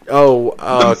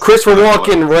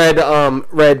Walken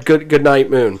read Good Night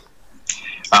Moon.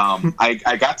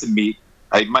 I got to meet.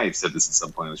 I might have said this at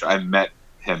some point in the show. I met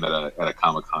him at a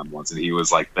Comic-Con once, and he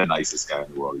was like the nicest guy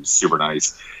in the world. He was super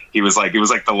nice. He was like, it was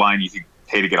like the line you could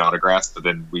pay to get autographs, but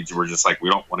then we were just like, we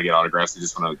don't want to get autographs. We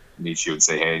just want to meet you and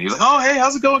say hey. And he was like, oh hey,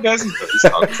 how's it going, guys? And he's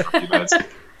talking for a few minutes.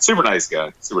 Super nice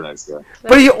guy.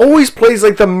 But he always plays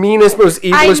like the meanest, most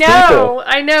evilest people.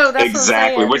 I know. That's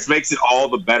Exactly, what which makes it all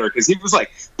the better because he was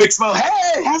like, big smile,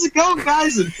 hey, how's it going,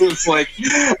 guys? And it was like,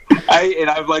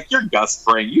 I'm like, you're Gus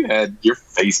Fring, you had your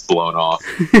face blown off.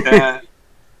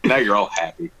 Now you're all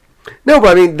happy. No,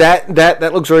 but I mean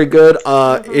that looks very good.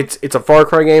 It's a Far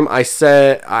Cry game. I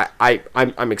said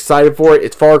I'm excited for it.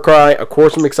 It's Far Cry. Of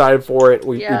course, I'm excited for it.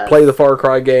 We play the Far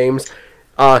Cry games.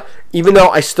 Even though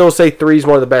I still say 3 is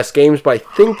one of the best games, but I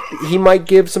think he might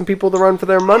give some people the run for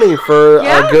their money for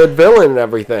a good villain and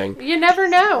everything. You never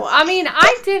know. I mean,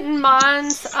 I didn't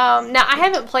mind. Now, I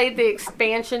haven't played the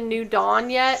expansion New Dawn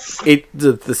yet.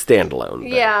 The standalone.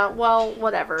 Yeah, well,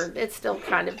 whatever. It's still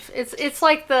kind of... It's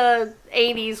like the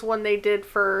 80s when they did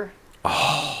for...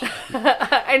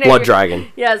 I know Blood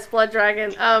Dragon. Yes, Blood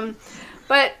Dragon.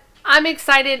 But... I'm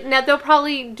excited. Now, they'll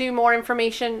probably do more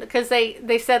information because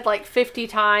they said like 50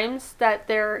 times that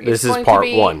This is going part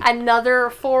to be 1.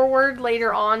 Another forward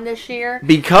later on this year.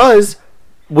 Because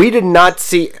we did not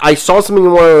see... I saw something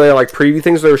in one of the like preview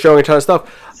things. They were showing a ton of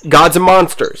stuff. Gods and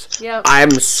Monsters. Yep. I'm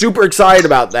super excited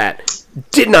about that.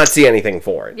 Did not see anything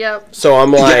for it. Yep. So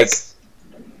I'm like,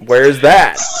 where's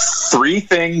that? 3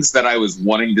 things that I was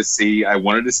wanting to see. I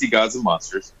wanted to see Gods and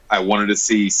Monsters. I wanted to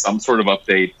see some sort of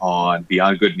update on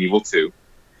Beyond Good and Evil 2.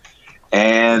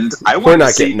 And I wanted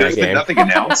to see, there's been nothing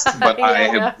announced, but I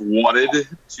have wanted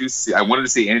to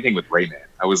see, anything with Rayman.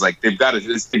 I was like,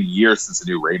 it's been years since a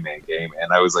new Rayman game,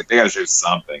 and I was like, they got to show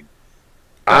something.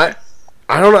 I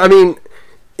don't know. I mean,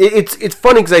 it's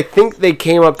funny because I think they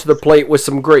came up to the plate with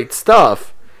some great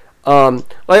stuff. Like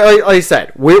I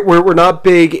said, we're not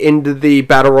big into the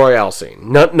battle royale scene.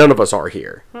 None of us are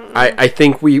here. I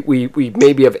think we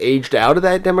maybe have aged out of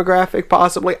that demographic,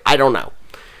 possibly. I don't know.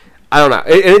 And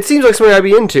it seems like something I'd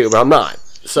be into, but I'm not.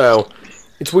 So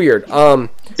it's weird. Yeah,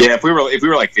 if we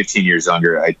were like 15 years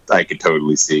younger, I could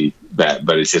totally see that.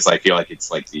 But it's just I feel like it's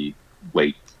like the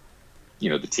late,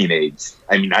 the teenage.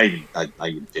 I mean, not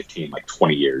even 15, like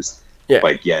 20 years. Yeah.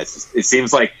 Like it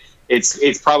seems like.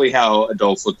 It's probably how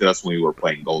adults looked at us when we were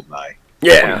playing GoldenEye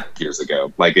 20 years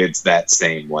ago. Like, it's that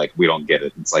same, like, we don't get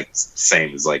it. It's like,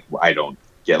 same as, like, I don't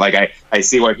get. Like I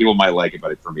see why people might like it,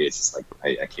 but for me, it's just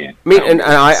like I can't. I mean, and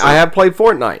I have played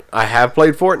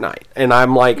Fortnite. And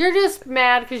I'm like, you're just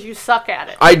mad because you suck at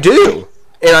it. I do,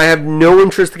 and I have no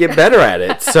interest to get better at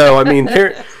it. So I mean,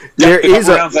 there is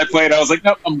rounds I played. I was like,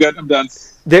 nope, I'm good. I'm done.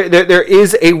 There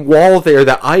is a wall there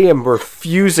that I am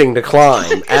refusing to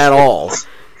climb at all.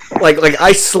 Like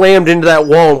I slammed into that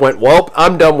wall and went, well,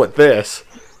 I'm done with this.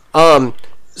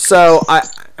 So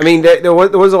I mean, there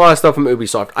was a lot of stuff from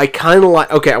Ubisoft. I kind of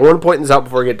like. Okay, I want to point this out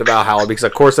before I get to Valhalla because,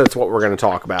 of course, that's what we're going to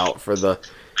talk about for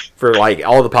like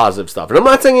all the positive stuff. And I'm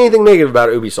not saying anything negative about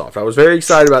Ubisoft. I was very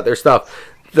excited about their stuff.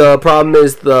 The problem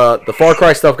is the Far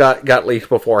Cry stuff got leaked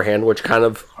beforehand, which kind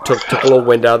of took a little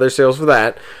wind out of their sails for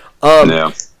that.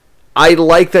 Yeah. I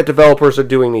like that developers are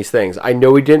doing these things. I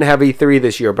know we didn't have E3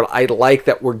 this year, but I like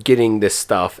that we're getting this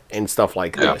stuff and stuff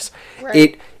like this.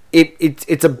 Right.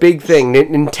 It's a big thing.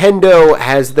 Nintendo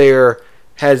has their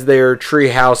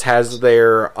Treehouse, has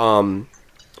their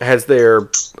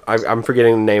I'm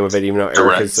forgetting the name of it, even though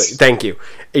Eric has. Thank you.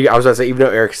 I was about to say, even though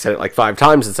Eric said it like 5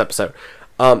 times this episode.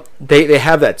 They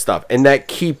have that stuff, and that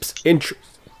keeps interest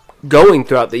going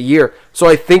throughout the year. So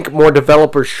I think more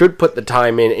developers should put the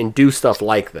time in and do stuff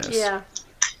like this. Yeah.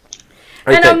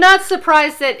 And I'm not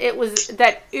surprised that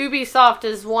Ubisoft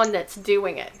is one that's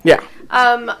doing it. Yeah.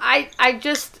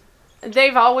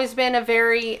 They've always been a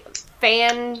very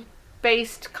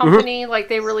fan-based company. Like,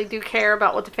 they really do care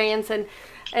about what the fans and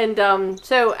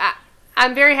so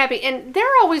I'm very happy. And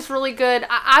they're always really good.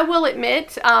 I will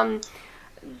admit,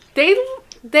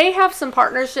 they have some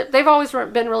partnership. They've always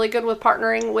been really good with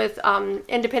partnering with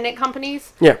independent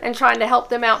companies and trying to help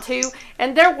them out too.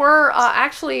 And there were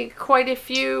actually quite a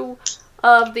few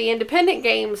of the independent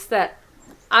games that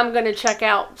I'm going to check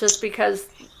out just because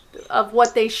of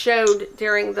what they showed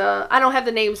during I don't have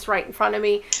the names right in front of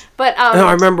me, but no,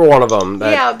 I remember one of them.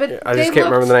 But I just can't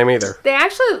remember the name either. They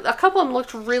actually, a couple of them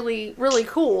looked really, really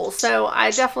cool. So I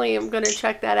definitely am going to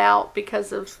check that out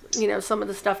because of some of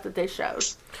the stuff that they showed.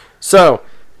 So,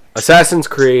 Assassin's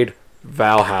Creed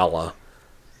Valhalla.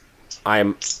 I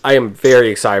am very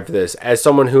excited for this. As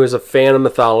someone who is a fan of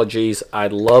mythologies, I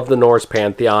love the Norse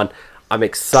pantheon. I'm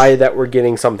excited that we're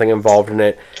getting something involved in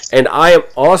it. And I am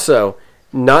also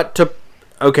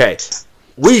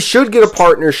we should get a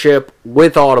partnership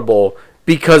with Audible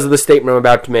because of the statement I'm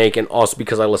about to make, and also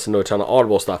because I listen to a ton of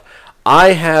Audible stuff.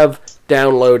 I have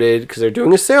downloaded, because they're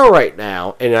doing a sale right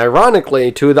now, and ironically,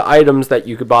 2 of the items that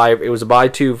you could buy, it was a buy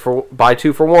two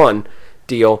for one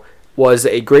deal, was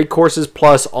a Great Courses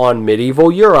Plus on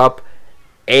Medieval Europe,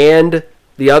 and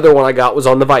the other one I got was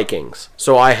on the Vikings.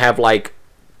 So I have like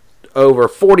over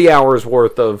 40 hours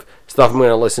worth of stuff I'm going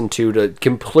to listen to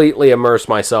completely immerse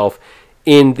myself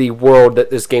in the world that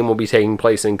this game will be taking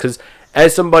place in. Because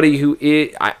as somebody who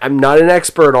I'm not an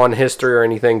expert on history or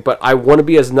anything, but I want to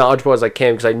be as knowledgeable as I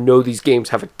can because I know these games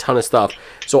have a ton of stuff.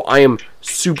 So I am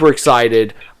super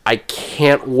excited. I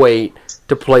can't wait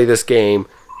to play this game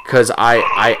because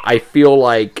I feel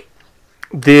like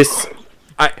this.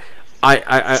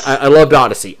 I loved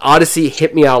Odyssey. Odyssey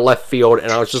hit me out of left field,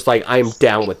 and I was just like, I am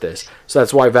down with this. So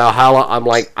that's why Valhalla, I'm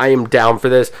like, I am down for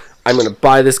this. I'm going to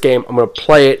buy this game. I'm going to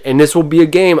play it, and this will be a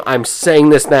game, I'm saying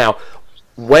this now,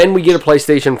 when we get a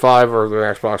PlayStation 5 or the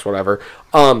Xbox, whatever,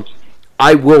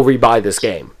 I will rebuy this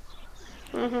game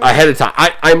ahead of time.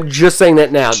 I'm just saying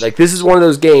that now. Like, this is one of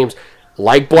those games,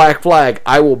 like Black Flag,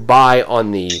 I will buy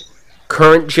on the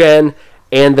current gen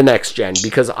and the next gen,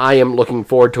 because I am looking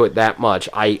forward to it that much.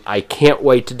 I can't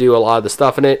wait to do a lot of the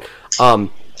stuff in it.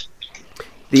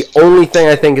 The only thing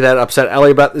I think that upset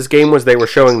Ellie about this game was they were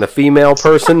showing the female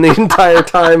person the entire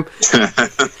time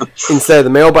instead of the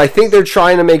male. But I think they're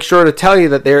trying to make sure to tell you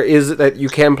that you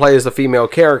can play as a female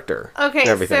character. Okay,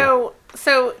 so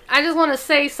I just want to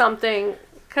say something,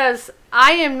 because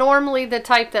I am normally the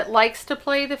type that likes to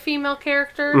play the female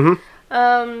character. Mm-hmm.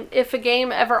 If a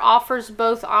game ever offers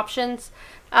both options,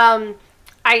 I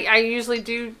usually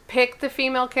do pick the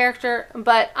female character,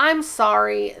 but I'm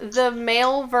sorry, the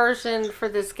male version for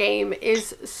this game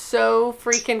is so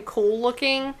freaking cool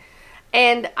looking,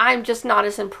 and I'm just not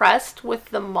as impressed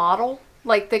with the model,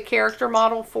 like the character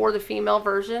model for the female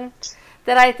version,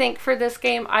 that I think for this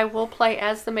game I will play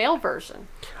as the male version.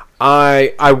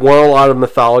 I want a lot of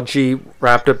mythology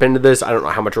wrapped up into this. I don't know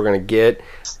how much we're going to get.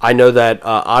 I know that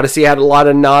Odyssey had a lot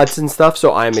of nods and stuff,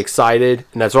 so I'm excited.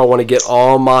 And that's why I want to get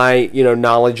all my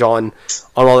knowledge on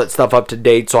all that stuff up to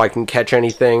date so I can catch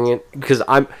anything. Because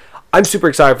I'm super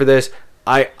excited for this.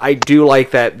 I do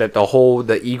like that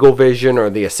the Eagle Vision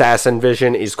or the Assassin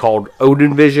Vision is called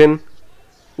Odin Vision,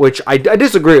 which I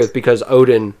disagree with, because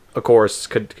Odin, of course,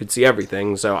 could see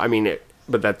everything. So, I mean,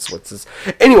 but that's what's this.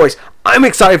 Anyways, I'm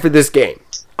excited for this game.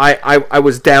 I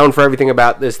was down for everything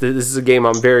about this. This is a game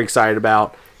I'm very excited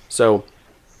about. So,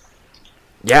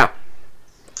 yeah.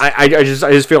 I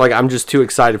just feel like I'm just too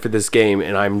excited for this game,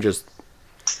 and I'm just...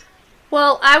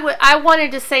 Well, I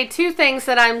wanted to say two things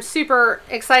that I'm super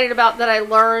excited about that I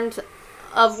learned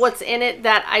of what's in it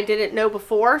that I didn't know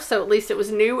before, so at least it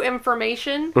was new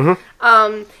information.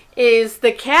 Is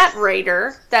the cat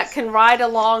raider that can ride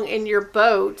along in your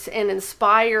boat and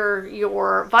inspire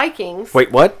your Vikings.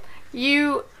 Wait, what?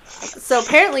 So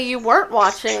apparently you weren't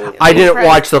watching. I didn't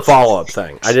watch the follow-up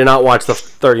thing. I did not watch the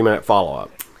 30-minute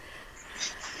follow-up.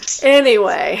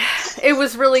 Anyway, it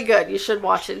was really good. You should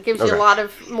watch it. It gives you a lot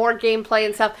of more gameplay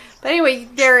and stuff. But anyway,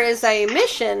 there is a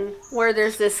mission where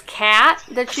there's this cat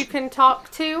that you can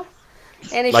talk to.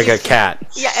 And if like a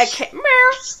cat? Yeah, a cat.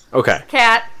 Meow. Okay.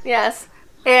 Cat, yes.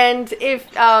 And if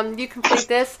you complete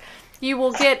this, you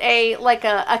will get a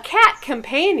cat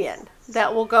companion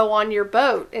that will go on your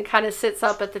boat and kind of sits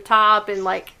up at the top and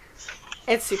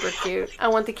it's super cute. I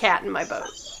want the cat in my boat.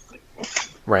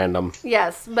 Random.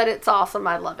 Yes, but it's awesome.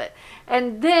 I love it.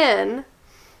 And then,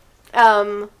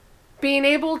 being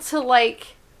able to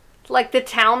like the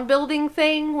town building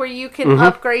thing where you can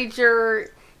upgrade your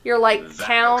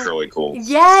town. That's really cool.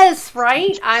 Yes,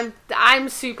 right. I'm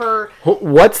super.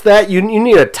 What's that? You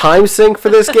need a time sink for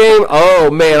this game? Oh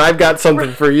man, I've got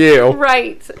something for you.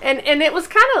 Right, and it was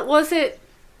was it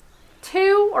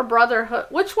 2 or Brotherhood?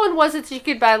 Which one was it? So you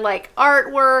could buy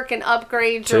artwork and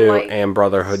upgrade 2 your and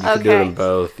Brotherhood. You could do it in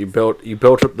both. You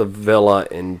built up the villa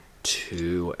in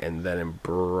 2, and then in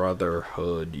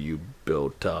Brotherhood you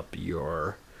built up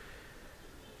your.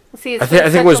 See, I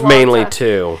think it was mainly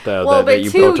 2 though. Well, that but you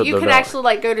 2 built up you the can villa.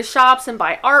 actually go to shops and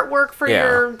buy artwork for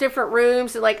your different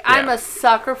rooms. I'm a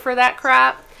sucker for that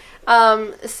crap.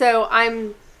 So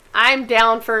I'm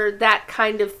down for that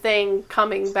kind of thing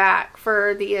coming back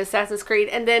for the Assassin's Creed.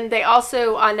 And then they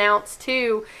also announced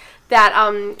too that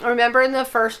remember in the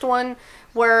first one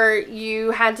where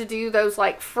you had to do those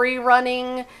free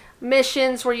running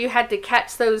missions where you had to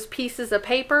catch those pieces of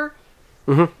paper.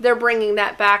 They're bringing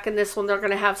that back in this one. They're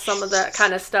going to have some of that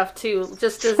kind of stuff too,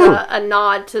 just as a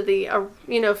nod to the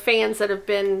fans that have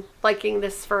been liking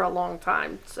this for a long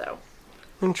time. So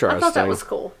interesting. I thought that was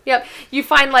cool. Yep, you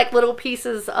find little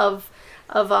pieces of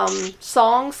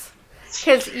songs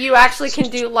because you actually can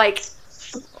do like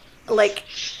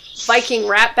Viking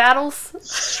rap battles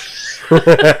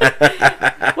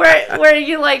where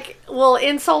you will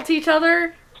insult each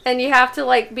other. And you have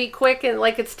to be quick and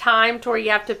it's timed where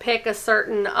you have to pick a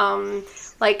certain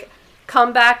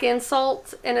comeback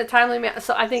insult in a timely manner.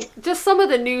 So I think just some of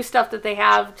the new stuff that they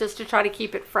have just to try to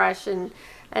keep it fresh and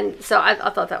so I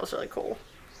thought that was really cool.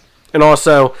 And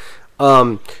also,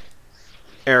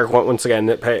 Eric, once again,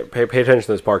 pay attention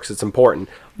to this part because it's important.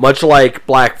 Much like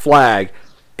Black Flag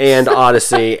and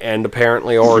Odyssey and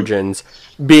apparently Origins,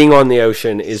 being on the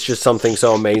ocean is just something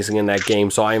so amazing in that game.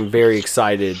 So I am very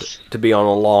excited to be on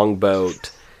a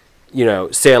longboat,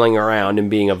 sailing around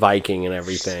and being a Viking and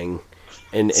everything.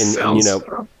 And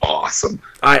awesome.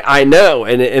 I know,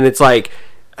 and it's like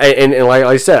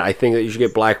I said, I think that you should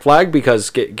get Black Flag because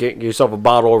get yourself a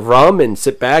bottle of rum and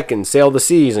sit back and sail the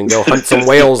seas and go hunt some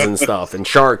whales and stuff and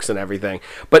sharks and everything.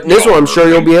 But in this one, I'm sure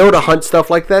you'll be able to hunt stuff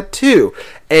like that too.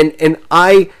 And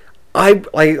I like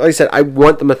I said, I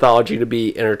want the mythology to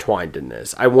be intertwined in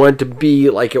this. I want it to be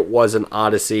like it was in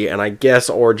Odyssey, and I guess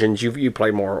Origins. You play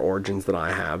more Origins than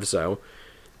I have, so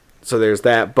there's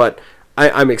that. But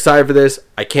I'm excited for this.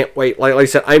 I can't wait. Like I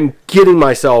said, I'm getting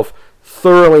myself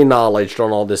thoroughly knowledged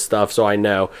on all this stuff, so I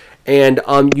know. And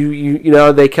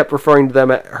they kept referring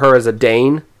to her as a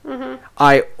Dane.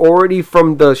 I already,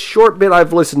 from the short bit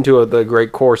I've listened to of the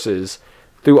great courses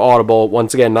through Audible,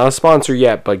 once again, not a sponsor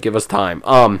yet, but give us time.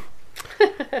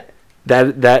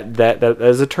 That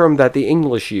is a term that the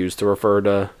English use to refer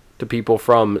to people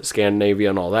from Scandinavia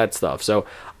and all that stuff. So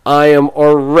I am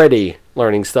already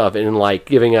learning stuff and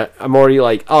I'm already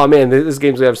oh man, this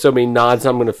game's gonna have so many nods.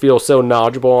 I'm gonna feel so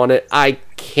knowledgeable on it. I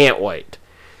can't wait.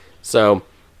 So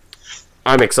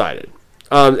I'm excited.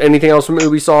 Anything else from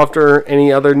Ubisoft or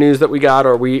any other news that we got,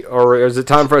 or is it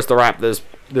time for us to wrap this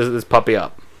puppy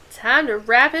up? Time to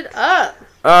wrap it up.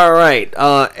 All right,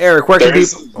 Eric, where can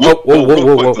people...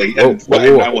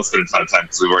 Whoa. I won't spend a ton of time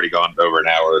because we've already gone over an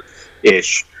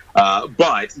hour-ish.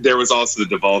 But there was also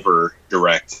the Devolver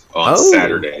Direct on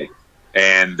Saturday.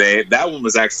 And that one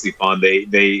was actually fun.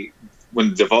 They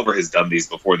when Devolver has done these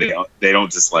before, they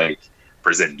don't just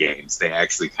present games. They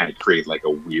actually kind of create a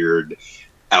weird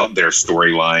out there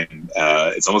storyline.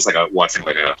 It's almost like watching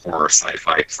a horror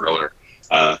sci-fi thriller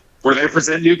where they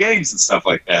present new games and stuff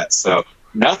like that. So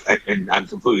Nothing, and I'm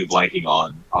completely blanking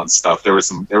on stuff. There were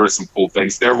some cool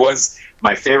things. There was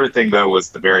my favorite thing though was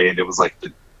the very end. It was like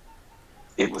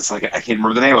I can't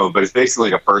remember the name of it, but it's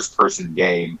basically like a first person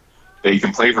game that you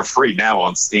can play for free now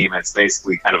on Steam. It's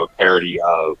basically kind of a parody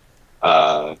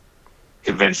of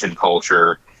convention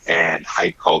culture and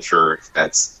hype culture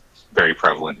that's very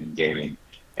prevalent in gaming.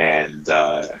 And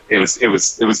it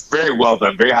was very well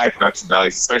done, very high production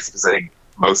values, especially because I think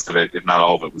most of it, if not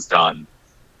all of it, was done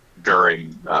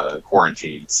during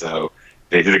quarantine. So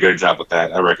they did a good job with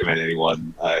that. I recommend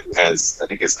anyone who has. I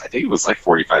think it was like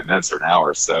 45 minutes or an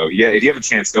hour. So yeah, if you have a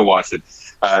chance, go watch it.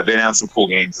 They announced some cool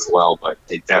games as well, but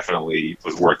it definitely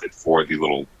was worth it for the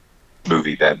little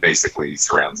movie that basically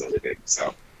surrounds everything.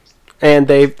 So. And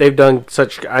they've done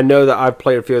such. I know that I've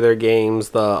played a few of their games.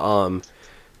 The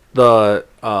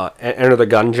Enter the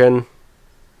Gungeon.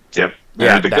 Yep.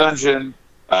 Yeah. Enter the Gungeon.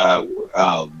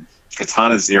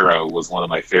 Katana Zero was one of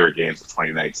my favorite games of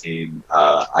 2019.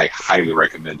 I highly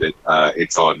recommend it.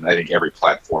 It's on, I think, every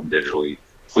platform digitally.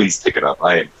 Please pick it up.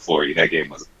 I implore you. That game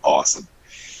was awesome.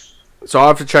 So I'll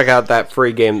have to check out that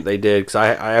free game that they did, because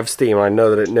I have Steam. I know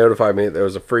that it notified me that there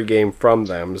was a free game from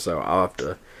them, so I'll have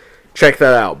to check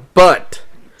that out. But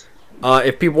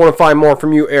if people want to find more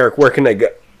from you, Eric, where can they go?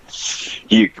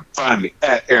 You can find me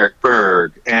at Eric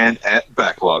Berg and at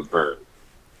Backlog Berg.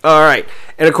 All right.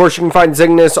 And, of course, you can find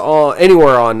Zygnus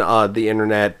anywhere on the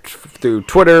internet through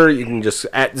Twitter. You can just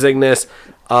at Zygnus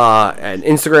and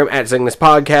Instagram at Zygnus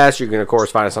Podcast. You can, of course,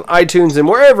 find us on iTunes and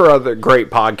wherever other great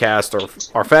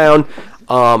podcasts are found.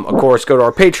 Of course, go to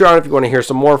our Patreon if you want to hear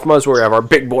some more from us, where we have our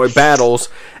big boy battles.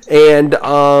 And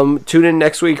tune in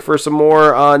next week for some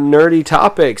more nerdy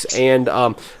topics. And,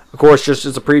 of course, just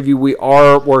as a preview, we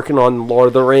are working on Lord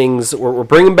of the Rings. We're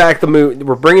bringing back the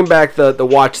We're bringing back the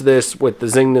watch this with the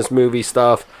Zygnus movie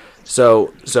stuff.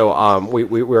 So we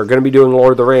are going to be doing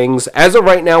Lord of the Rings. As of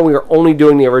right now, we are only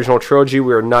doing the original trilogy.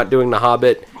 We are not doing The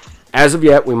Hobbit. As of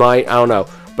yet, we might. I don't know.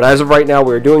 But as of right now,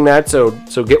 we're doing that. So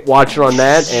get watching on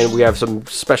that, and we have some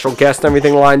special guests and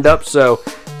everything lined up. So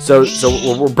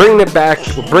we're bringing it back.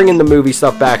 We're bringing the movie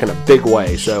stuff back in a big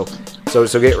way. So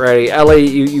get ready. Ellie,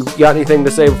 you got anything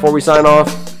to say before we sign off?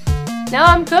 No,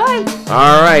 I'm good.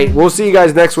 All right. We'll see you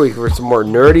guys next week for some more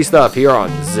nerdy stuff here on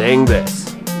Zing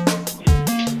This.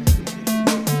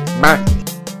 Bye.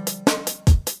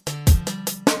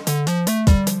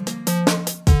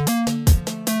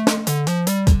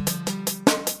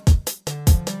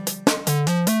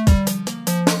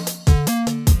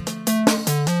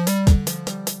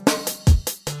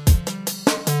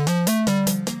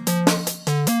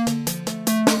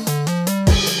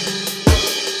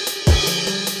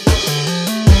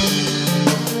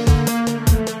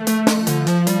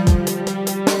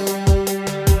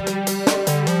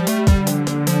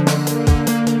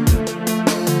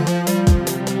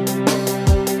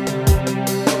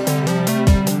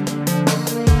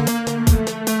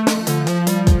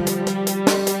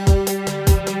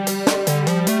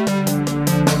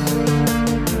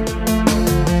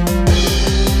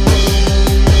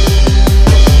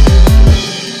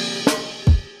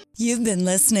 You've been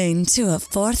listening to a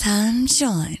Fourth Hand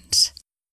Joint.